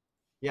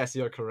 Yes,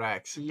 you're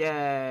correct.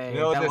 Yay!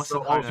 know, That that's so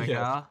wasn't hard, obvious.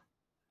 girl.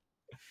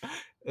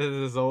 It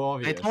is so I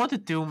obvious. don't want to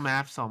do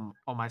maths on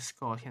my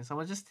score. Can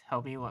someone just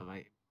tell me what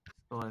my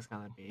score is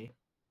gonna be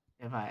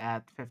if I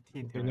add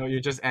 15 to You it? know, you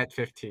just add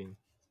 15.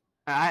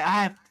 I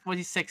have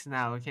 46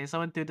 now. Can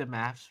someone do the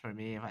maths for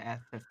me if I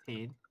add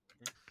 15?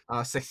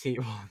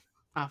 61.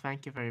 Oh,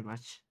 thank you very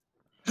much.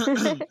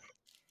 Okay,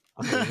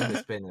 you need to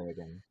spin it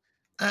again.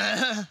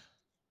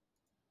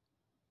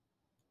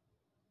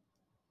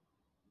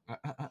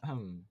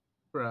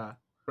 Bruh,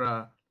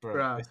 Bro,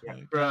 bruh, it's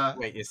right. bruh,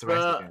 Wait, it's right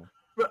bruh, again.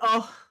 bruh.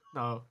 Oh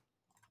no.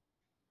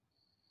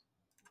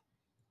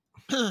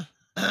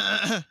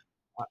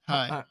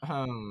 Hi.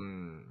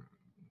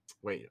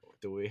 Wait,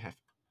 do we have?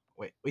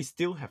 Wait, we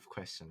still have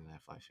question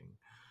left, I think.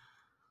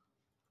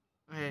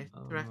 Okay,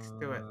 Rex,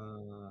 do it.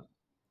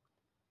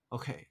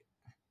 Okay,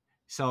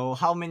 so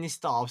how many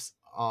stops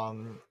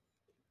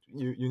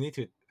you need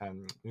to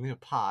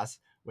pass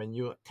when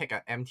you take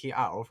an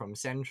MTR from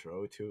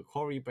Central to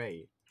Quarry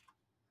Bay?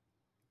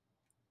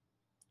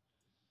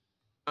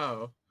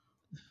 Oh,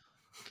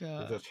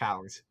 The God.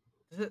 count.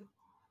 does it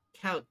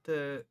count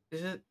the?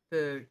 Is it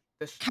the?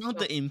 Count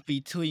the in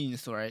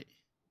betweens, right?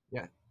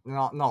 Yeah,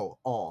 no,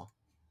 all.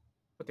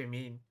 What do you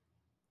mean?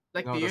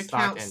 Like, No, do the you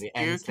start count? and the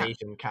Do you end count?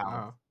 station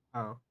count,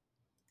 Oh.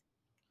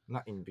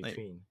 not in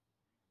between.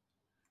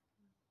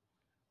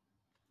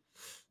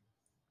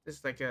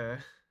 It's like a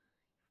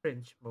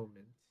cringe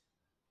moment.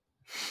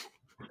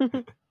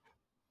 You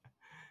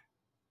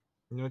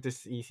know,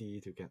 this is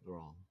easy to get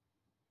wrong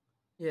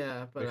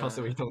Yeah, but because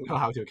we don't know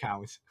how to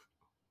count.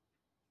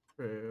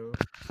 true.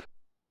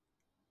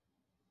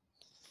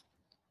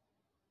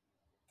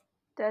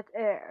 Dead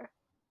air.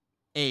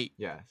 8.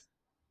 Yes.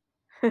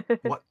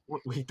 What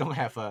we don't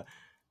have a,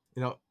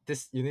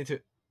 this you need to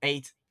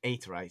eight,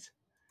 right?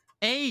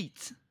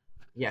 8.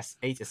 Yes,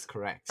 8 is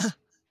correct.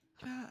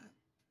 God.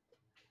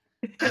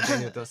 But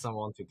Daniel doesn't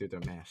want to do the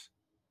math.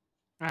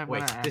 I'm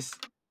Wait, gonna this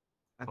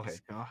let okay.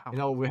 this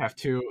go. We have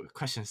 2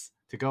 questions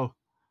to go.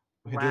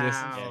 We can do this.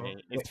 Wow. Yeah,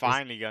 Wait, it's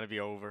finally gonna be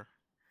over.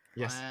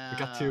 Yes, we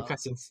got 2 Wow.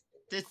 questions.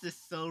 This is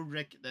so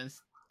rigged and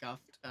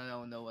scuffed. I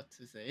don't know what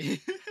to say.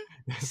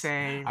 Yes.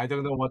 Same. I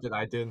don't know what did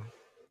I do.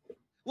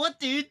 What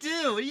do you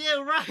do?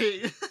 Yeah,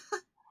 right.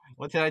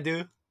 What did I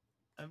do?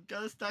 I'm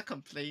gonna start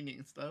complaining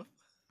and stuff.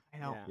 I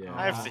don't Yeah. Yeah.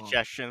 I have know.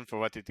 suggestions for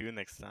what to do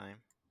next time.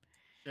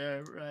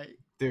 Yeah, right.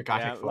 Do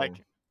graphic Yeah, flow.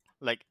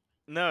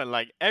 no,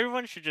 like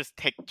everyone should just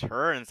take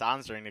turns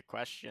answering the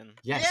question.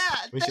 Yes,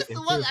 Yeah, we should that's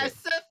what improve I it.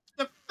 said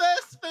the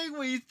first thing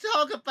we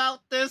talk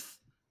about this.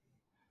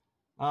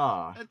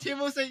 Ah. And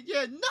Timo said,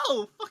 yeah,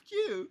 no, fuck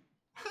you.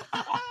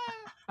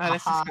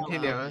 Let's just Haha.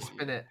 continue. Wow. Let's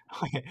spin it.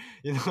 Okay,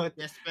 you know what?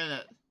 Yeah, spin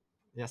it.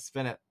 Yeah,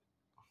 spin it.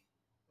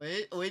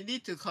 We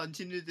need to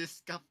continue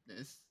this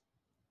scuffness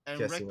and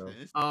Yes, you know.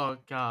 reckless. Oh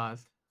god.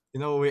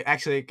 We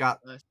actually got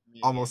Let's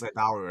begin. almost an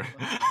hour. What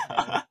the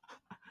hell?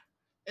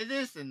 It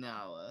is an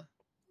hour.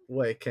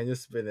 Wait, can you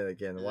spin it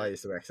again? Why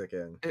is Rex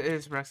again? It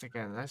is Rex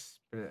again. Let's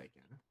spin it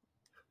again.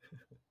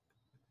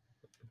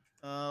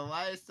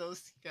 Why is so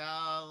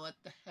scar? What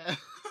the hell?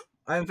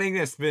 I'm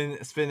thinking the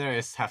spinner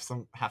is have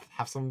some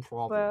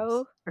problems.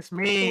 Well, It's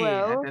me.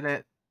 Well. I did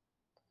it.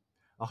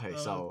 Okay, Uh,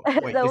 so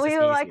wait, the this is wheel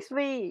easy. likes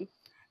me.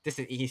 This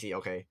is easy.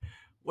 Okay,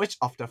 which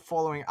of the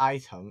following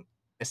item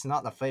is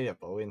not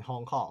available in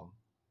Hong Kong?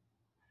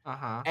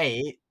 Uh-huh.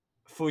 A.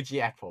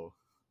 Fuji apple.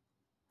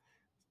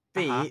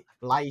 B. Uh-huh.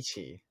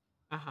 Lychee.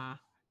 Uh-huh.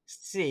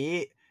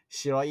 C.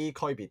 Shiroi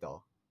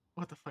koibito.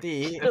 What the fuck?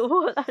 D.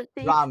 What are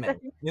these Ramen.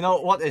 things? You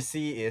know what a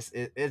C is?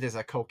 It is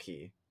a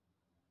cookie.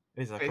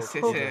 It is a Wait, cookie. say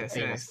It it, is a say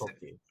it, famous say it.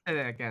 cookie. Say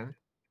it again.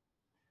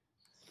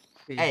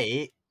 C.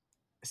 A.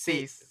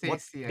 C. Say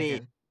What C B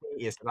again.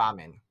 is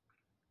ramen?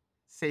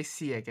 Say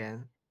C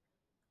again.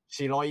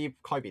 Shiroi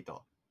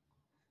koibito.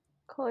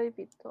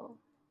 Koibito.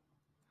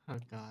 Oh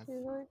god.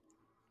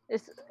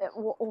 It's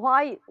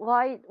why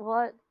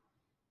what?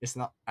 It's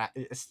not.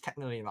 It's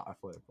technically not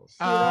available.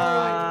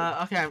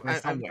 Okay, I'm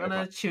somewhere,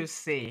 gonna but- choose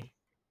C.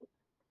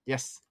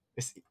 Yes,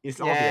 it's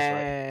obvious,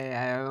 right?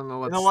 Yeah, I don't know You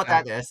what's know what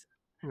that is?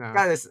 No.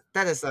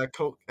 That is a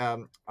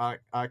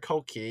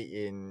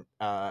cookie in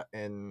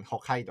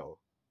Hokkaido,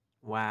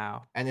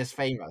 Wow. and it's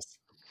famous.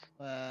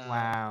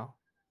 Wow.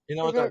 You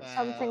know Is the it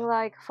something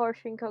like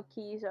fortune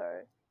cookies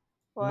or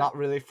what? not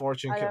really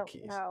fortune I don't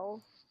cookies.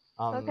 know.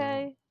 Um,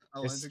 Okay. I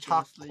want It's to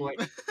go to sleep.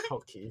 chocolate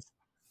cookies.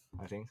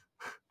 I think.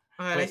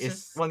 Okay, Wait, let's it's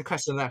just. one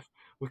question left.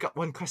 We got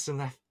one question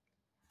left.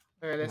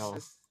 Okay, let's No.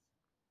 just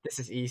This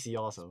is easy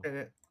also. spin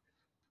it.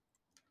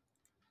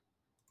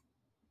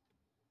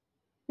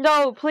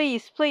 No,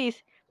 please,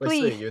 please, Wait,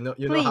 please. Sui, you know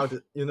how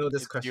please. to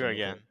this It's question you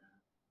okay? again.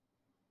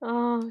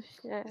 Oh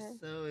shit.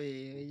 So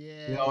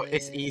yeah. You know,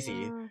 it's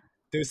easy.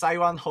 Do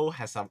Saiwan Ho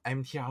has some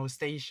MTR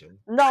station?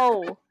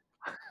 No.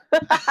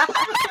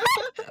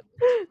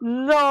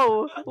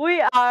 No,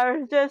 we are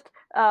just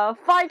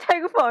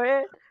fighting for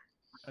it.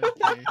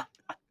 Okay.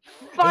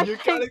 And you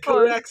got Fighting it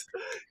for it. correct.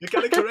 You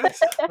got it correct.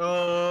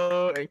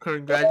 Oh, and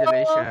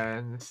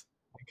congratulations.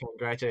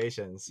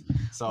 Congratulations.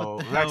 So What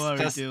the hell are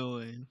we Rex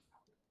doing?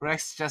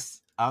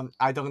 just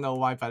I don't know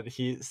why, but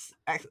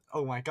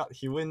oh my god,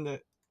 he win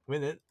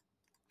it.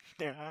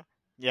 Yeah.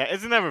 Yeah,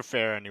 it's never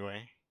fair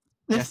anyway.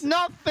 It's Yes,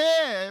 not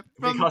fair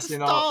from because, the you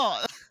know,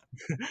 start.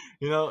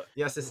 You know,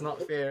 yes, it's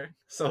not fair.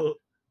 So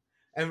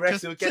and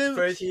Rex will get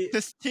 30.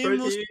 Because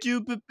Tim's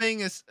stupid brain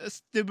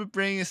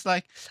is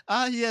like,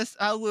 yes,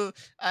 I will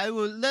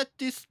let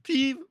this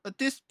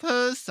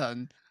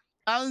person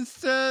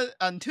answer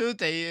until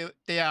they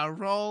are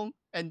wrong,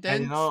 and then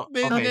And you know,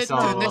 spin okay, it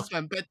so to next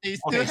one, but they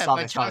still okay, have stop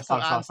a it, stop it, chance to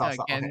stop, stop, answer stop,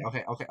 stop. again.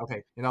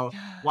 Okay. You know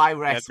why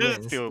Rex this is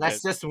wins? stupid.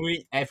 Let's just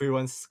read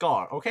everyone's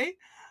score, okay?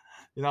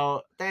 You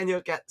know, Daniel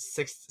get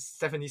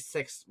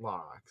 76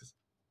 marks.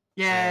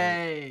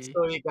 Yay!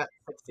 So you got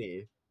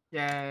 60.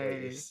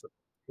 Yay!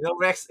 You know,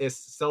 Rex is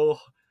so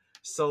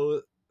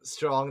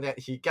strong that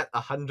he get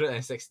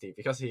 160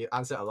 because he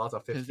answered a lot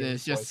of 'Cause 15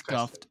 it's just points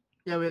scuffed. questions.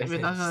 Yeah, we're Yes, not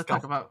it's gonna talk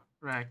scuffed. about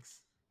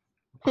Rex.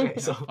 Okay, Yeah,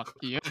 so fuck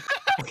you.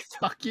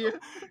 Fuck you.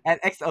 and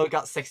XO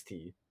got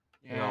 60.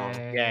 You know,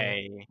 Yay!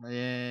 Yay.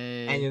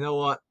 Yay. and you know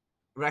what?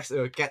 Rex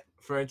will get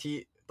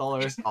 $30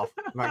 of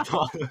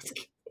McDonald's.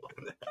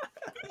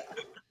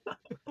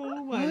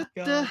 Oh my What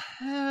the god.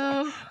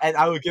 hell? And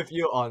I will give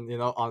you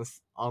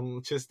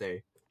on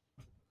Tuesday.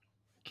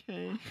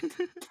 Okay.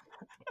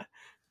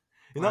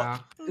 You know,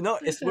 Wow.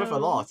 it's worth a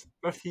lot.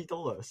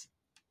 $30.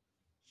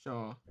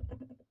 Sure.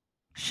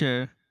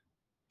 Sure.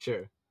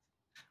 Sure.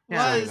 Yeah.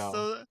 Why you is know.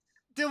 so?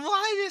 Then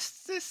why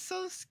is this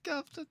so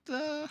scuffed? What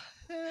the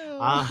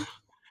hell?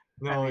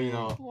 No, you mean-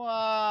 know,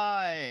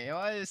 Why?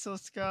 Why is it so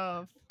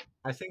scuffed?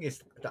 I think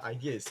the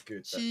idea is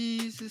good. But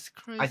Jesus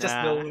Christ! I just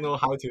Nah. don't know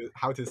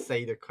how to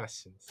say the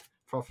questions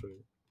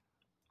properly.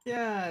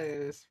 Yeah,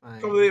 it's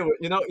fine. Probably,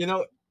 you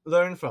know,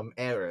 learn from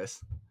errors.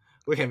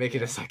 We can make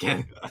it Yeah.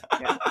 again.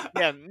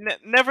 Yeah,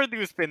 never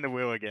do spin the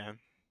wheel again.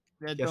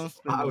 Yeah, Yes, don't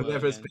spin I the would wheel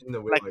never again. spin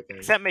the wheel Like again.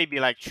 except maybe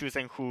like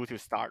choosing who to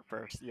start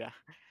first. Yeah.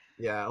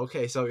 Yeah.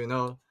 Okay. So you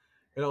know,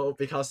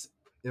 because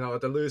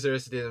the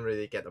losers didn't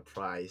really get a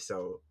prize,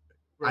 so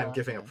I'm Right.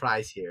 giving a Yeah.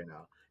 prize here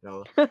now.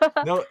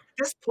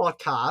 This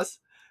podcast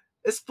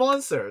is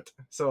sponsored.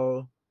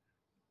 So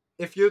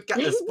if you get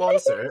a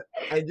sponsor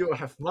and you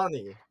have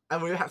money,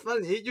 and when you have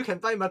money, you can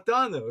buy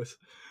McDonald's.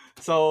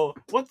 So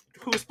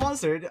who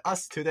sponsored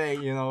us today,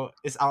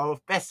 is our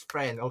best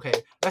friend. Okay,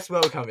 let's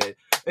welcome it.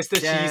 It's the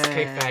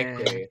Cheesecake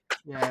Factory.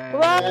 Yeah.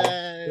 What?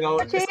 It's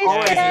always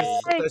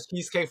Cheesecake! the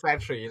Cheesecake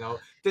Factory.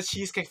 The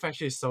Cheesecake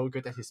Factory is so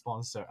good that he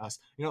sponsor us.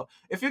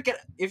 If you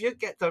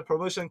get the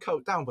promotion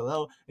code down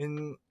below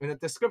in the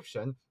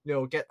description,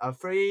 you'll get a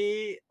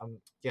free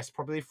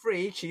probably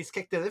free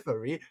cheesecake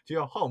delivery to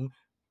your home,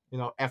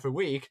 every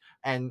week,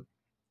 and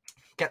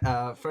get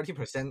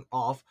 30%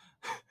 off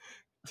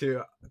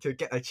to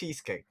get a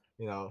cheesecake.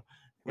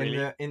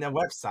 Really? In the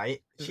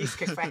website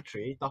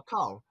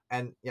cheesecakefactory.com.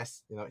 And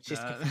yes,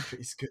 Cheesecake Factory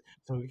is good,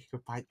 so you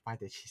could buy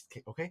the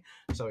cheesecake. Okay,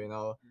 so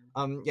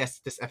yes,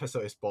 this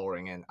episode is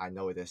boring, and I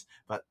know this,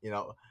 but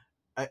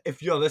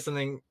if you're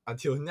listening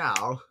until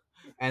now,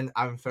 and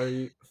I'm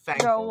very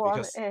thankful No one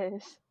because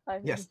is. I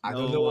mean, yes, I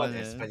No don't know what one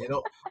is, is.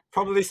 but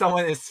probably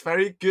someone is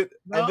very good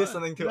at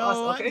listening to us.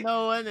 one, Okay.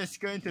 no one is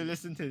going to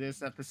listen to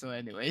this episode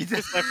anyways.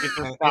 This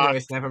episode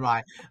Anyways, never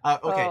mind.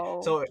 Okay,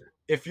 Oh. so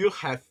if you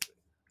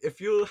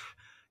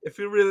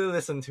really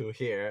listen to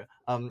here,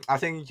 I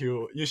think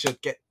you should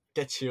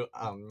get you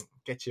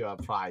a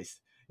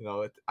prize.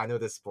 I know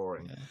this is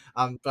boring.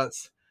 Yeah. But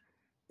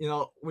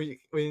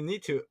we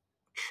need to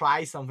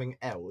try something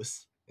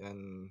else,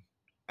 and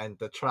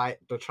the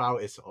trial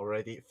is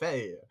already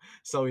failure.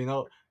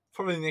 So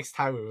probably next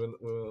time we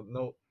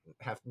will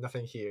have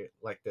nothing here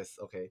like this.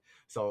 Okay,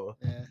 so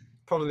Yeah.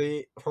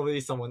 probably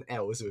someone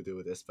else will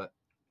do this, but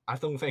I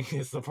don't think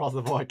it's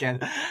possible again.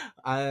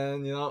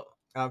 And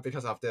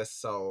because of this,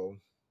 so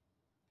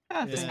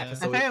Yeah, this Yeah.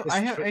 episode I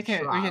is hope we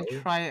can trial.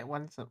 try it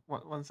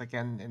once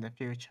again in the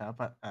future,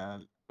 but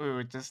we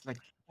would just like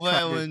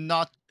Well,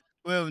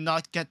 we'll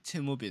not get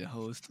Tim will be the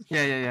host.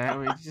 yeah.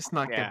 We just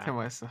not Yeah. get him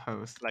as the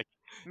host. like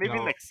maybe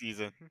No. next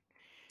season.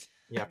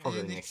 Yeah,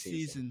 probably Yeah, next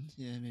season.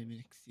 Yeah, maybe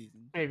next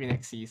season. Maybe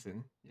next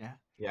season. Yeah.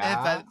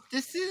 Yeah, But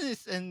this season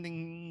is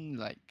ending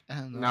like I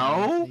don't know.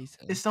 No,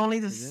 later. it's only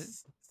the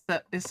Is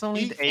it's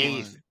only the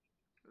Eighth. 8th.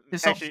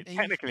 It's not, Actually, eighth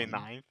technically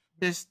one. 9th.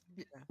 it's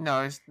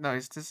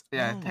it's just Oh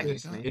my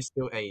technically. it's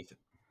still 8,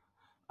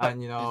 But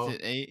and Is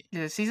it 8?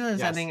 The season is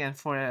Yes. ending in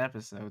 4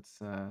 episodes.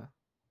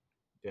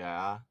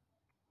 yeah.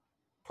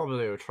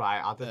 probably will try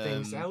other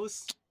things Um,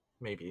 else,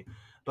 maybe.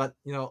 But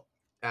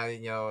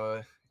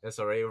it's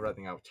already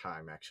running out of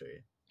time.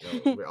 Actually,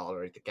 we're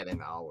already getting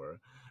an hour,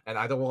 and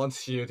I don't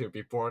want you to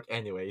be bored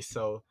anyway.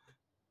 So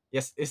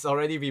yes, it's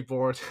already be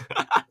bored.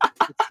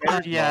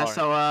 Very Yeah, boring.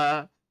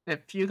 so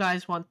if you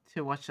guys want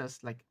to watch us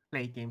like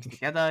play games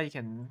together, you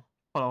can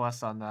follow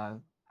us on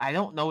I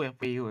don't know if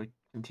we will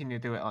continue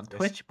to do it on Yes.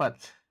 Twitch, but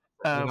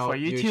for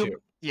YouTube,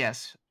 YouTube.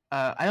 yes.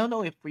 I don't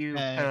know if we will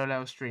Uh,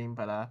 parallel stream,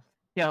 but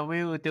yeah,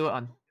 we will do it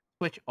on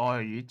Twitch or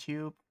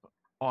YouTube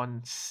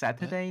on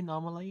Saturday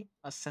normally,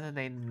 a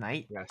Saturday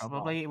night Yes,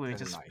 probably. We'll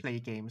Saturday just night. play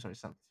games or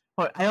something.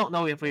 But I don't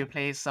know if we Yeah.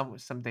 play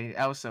something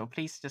else, so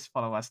please just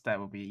follow us. That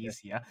will be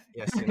easier.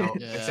 Yes, yeah.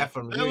 except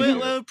from We'll, YouTube.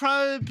 we'll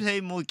probably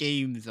play more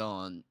games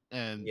on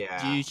Yeah.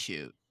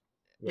 YouTube.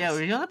 Yeah, Yes.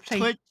 we're gonna play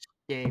Twitch,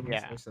 games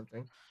Yeah. or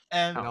something.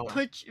 No.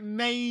 Twitch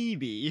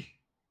maybe.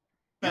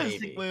 But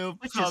Maybe. we'll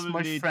Twitch is more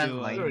probably do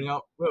friendly.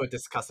 We'll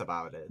discuss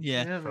about it.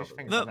 Yeah. Yeah, we probably.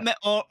 think about that.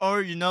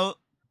 Or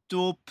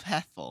dual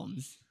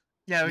platforms.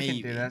 Yeah, we can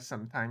maybe. do that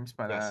sometimes,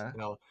 but Yes,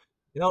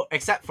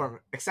 except from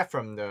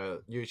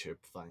the YouTube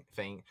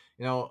thing,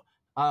 for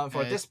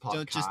this Don't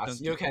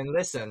podcast, you do- can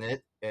listen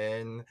it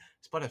in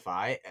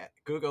Spotify,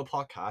 Google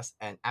Podcasts,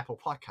 and Apple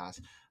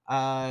Podcasts.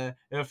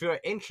 If you're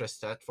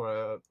interested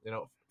for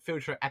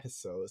future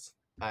episodes,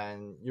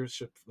 and you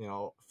should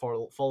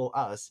follow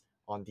us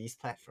on these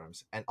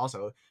platforms, and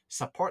also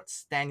support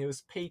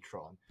Daniel's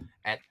Patreon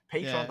at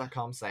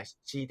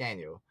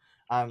patreon.com/gdaniel.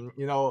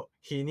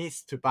 He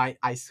needs to buy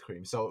ice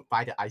cream, so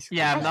buy the ice cream.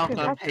 yeah, I'm Ice not cream,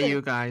 gonna ice pay cream.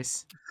 you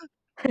guys.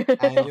 And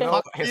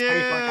Fuck his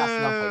Patreon costs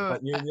nothing,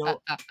 but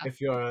if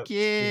you're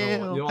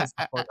you. you want to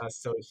support us,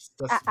 so just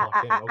Ah, support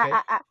ah, him, ah, okay?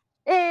 ah, ah, ah.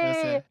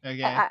 Eh,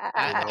 Okay.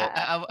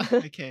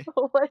 Okay.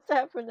 What's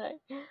happening?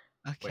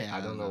 Okay. Wait,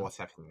 I don't know what's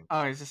happening.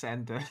 Oh, it's just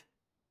ended.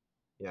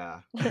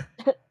 Yeah.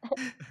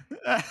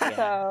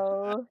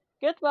 So,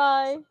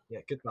 goodbye. Yeah.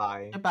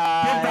 Goodbye.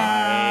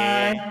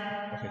 Goodbye.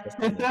 Okay, just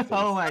end it, please.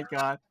 Oh my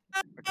god.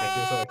 I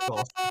feel so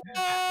exhausted.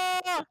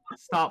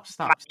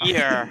 Stop.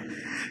 Here.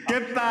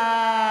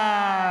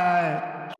 Goodbye.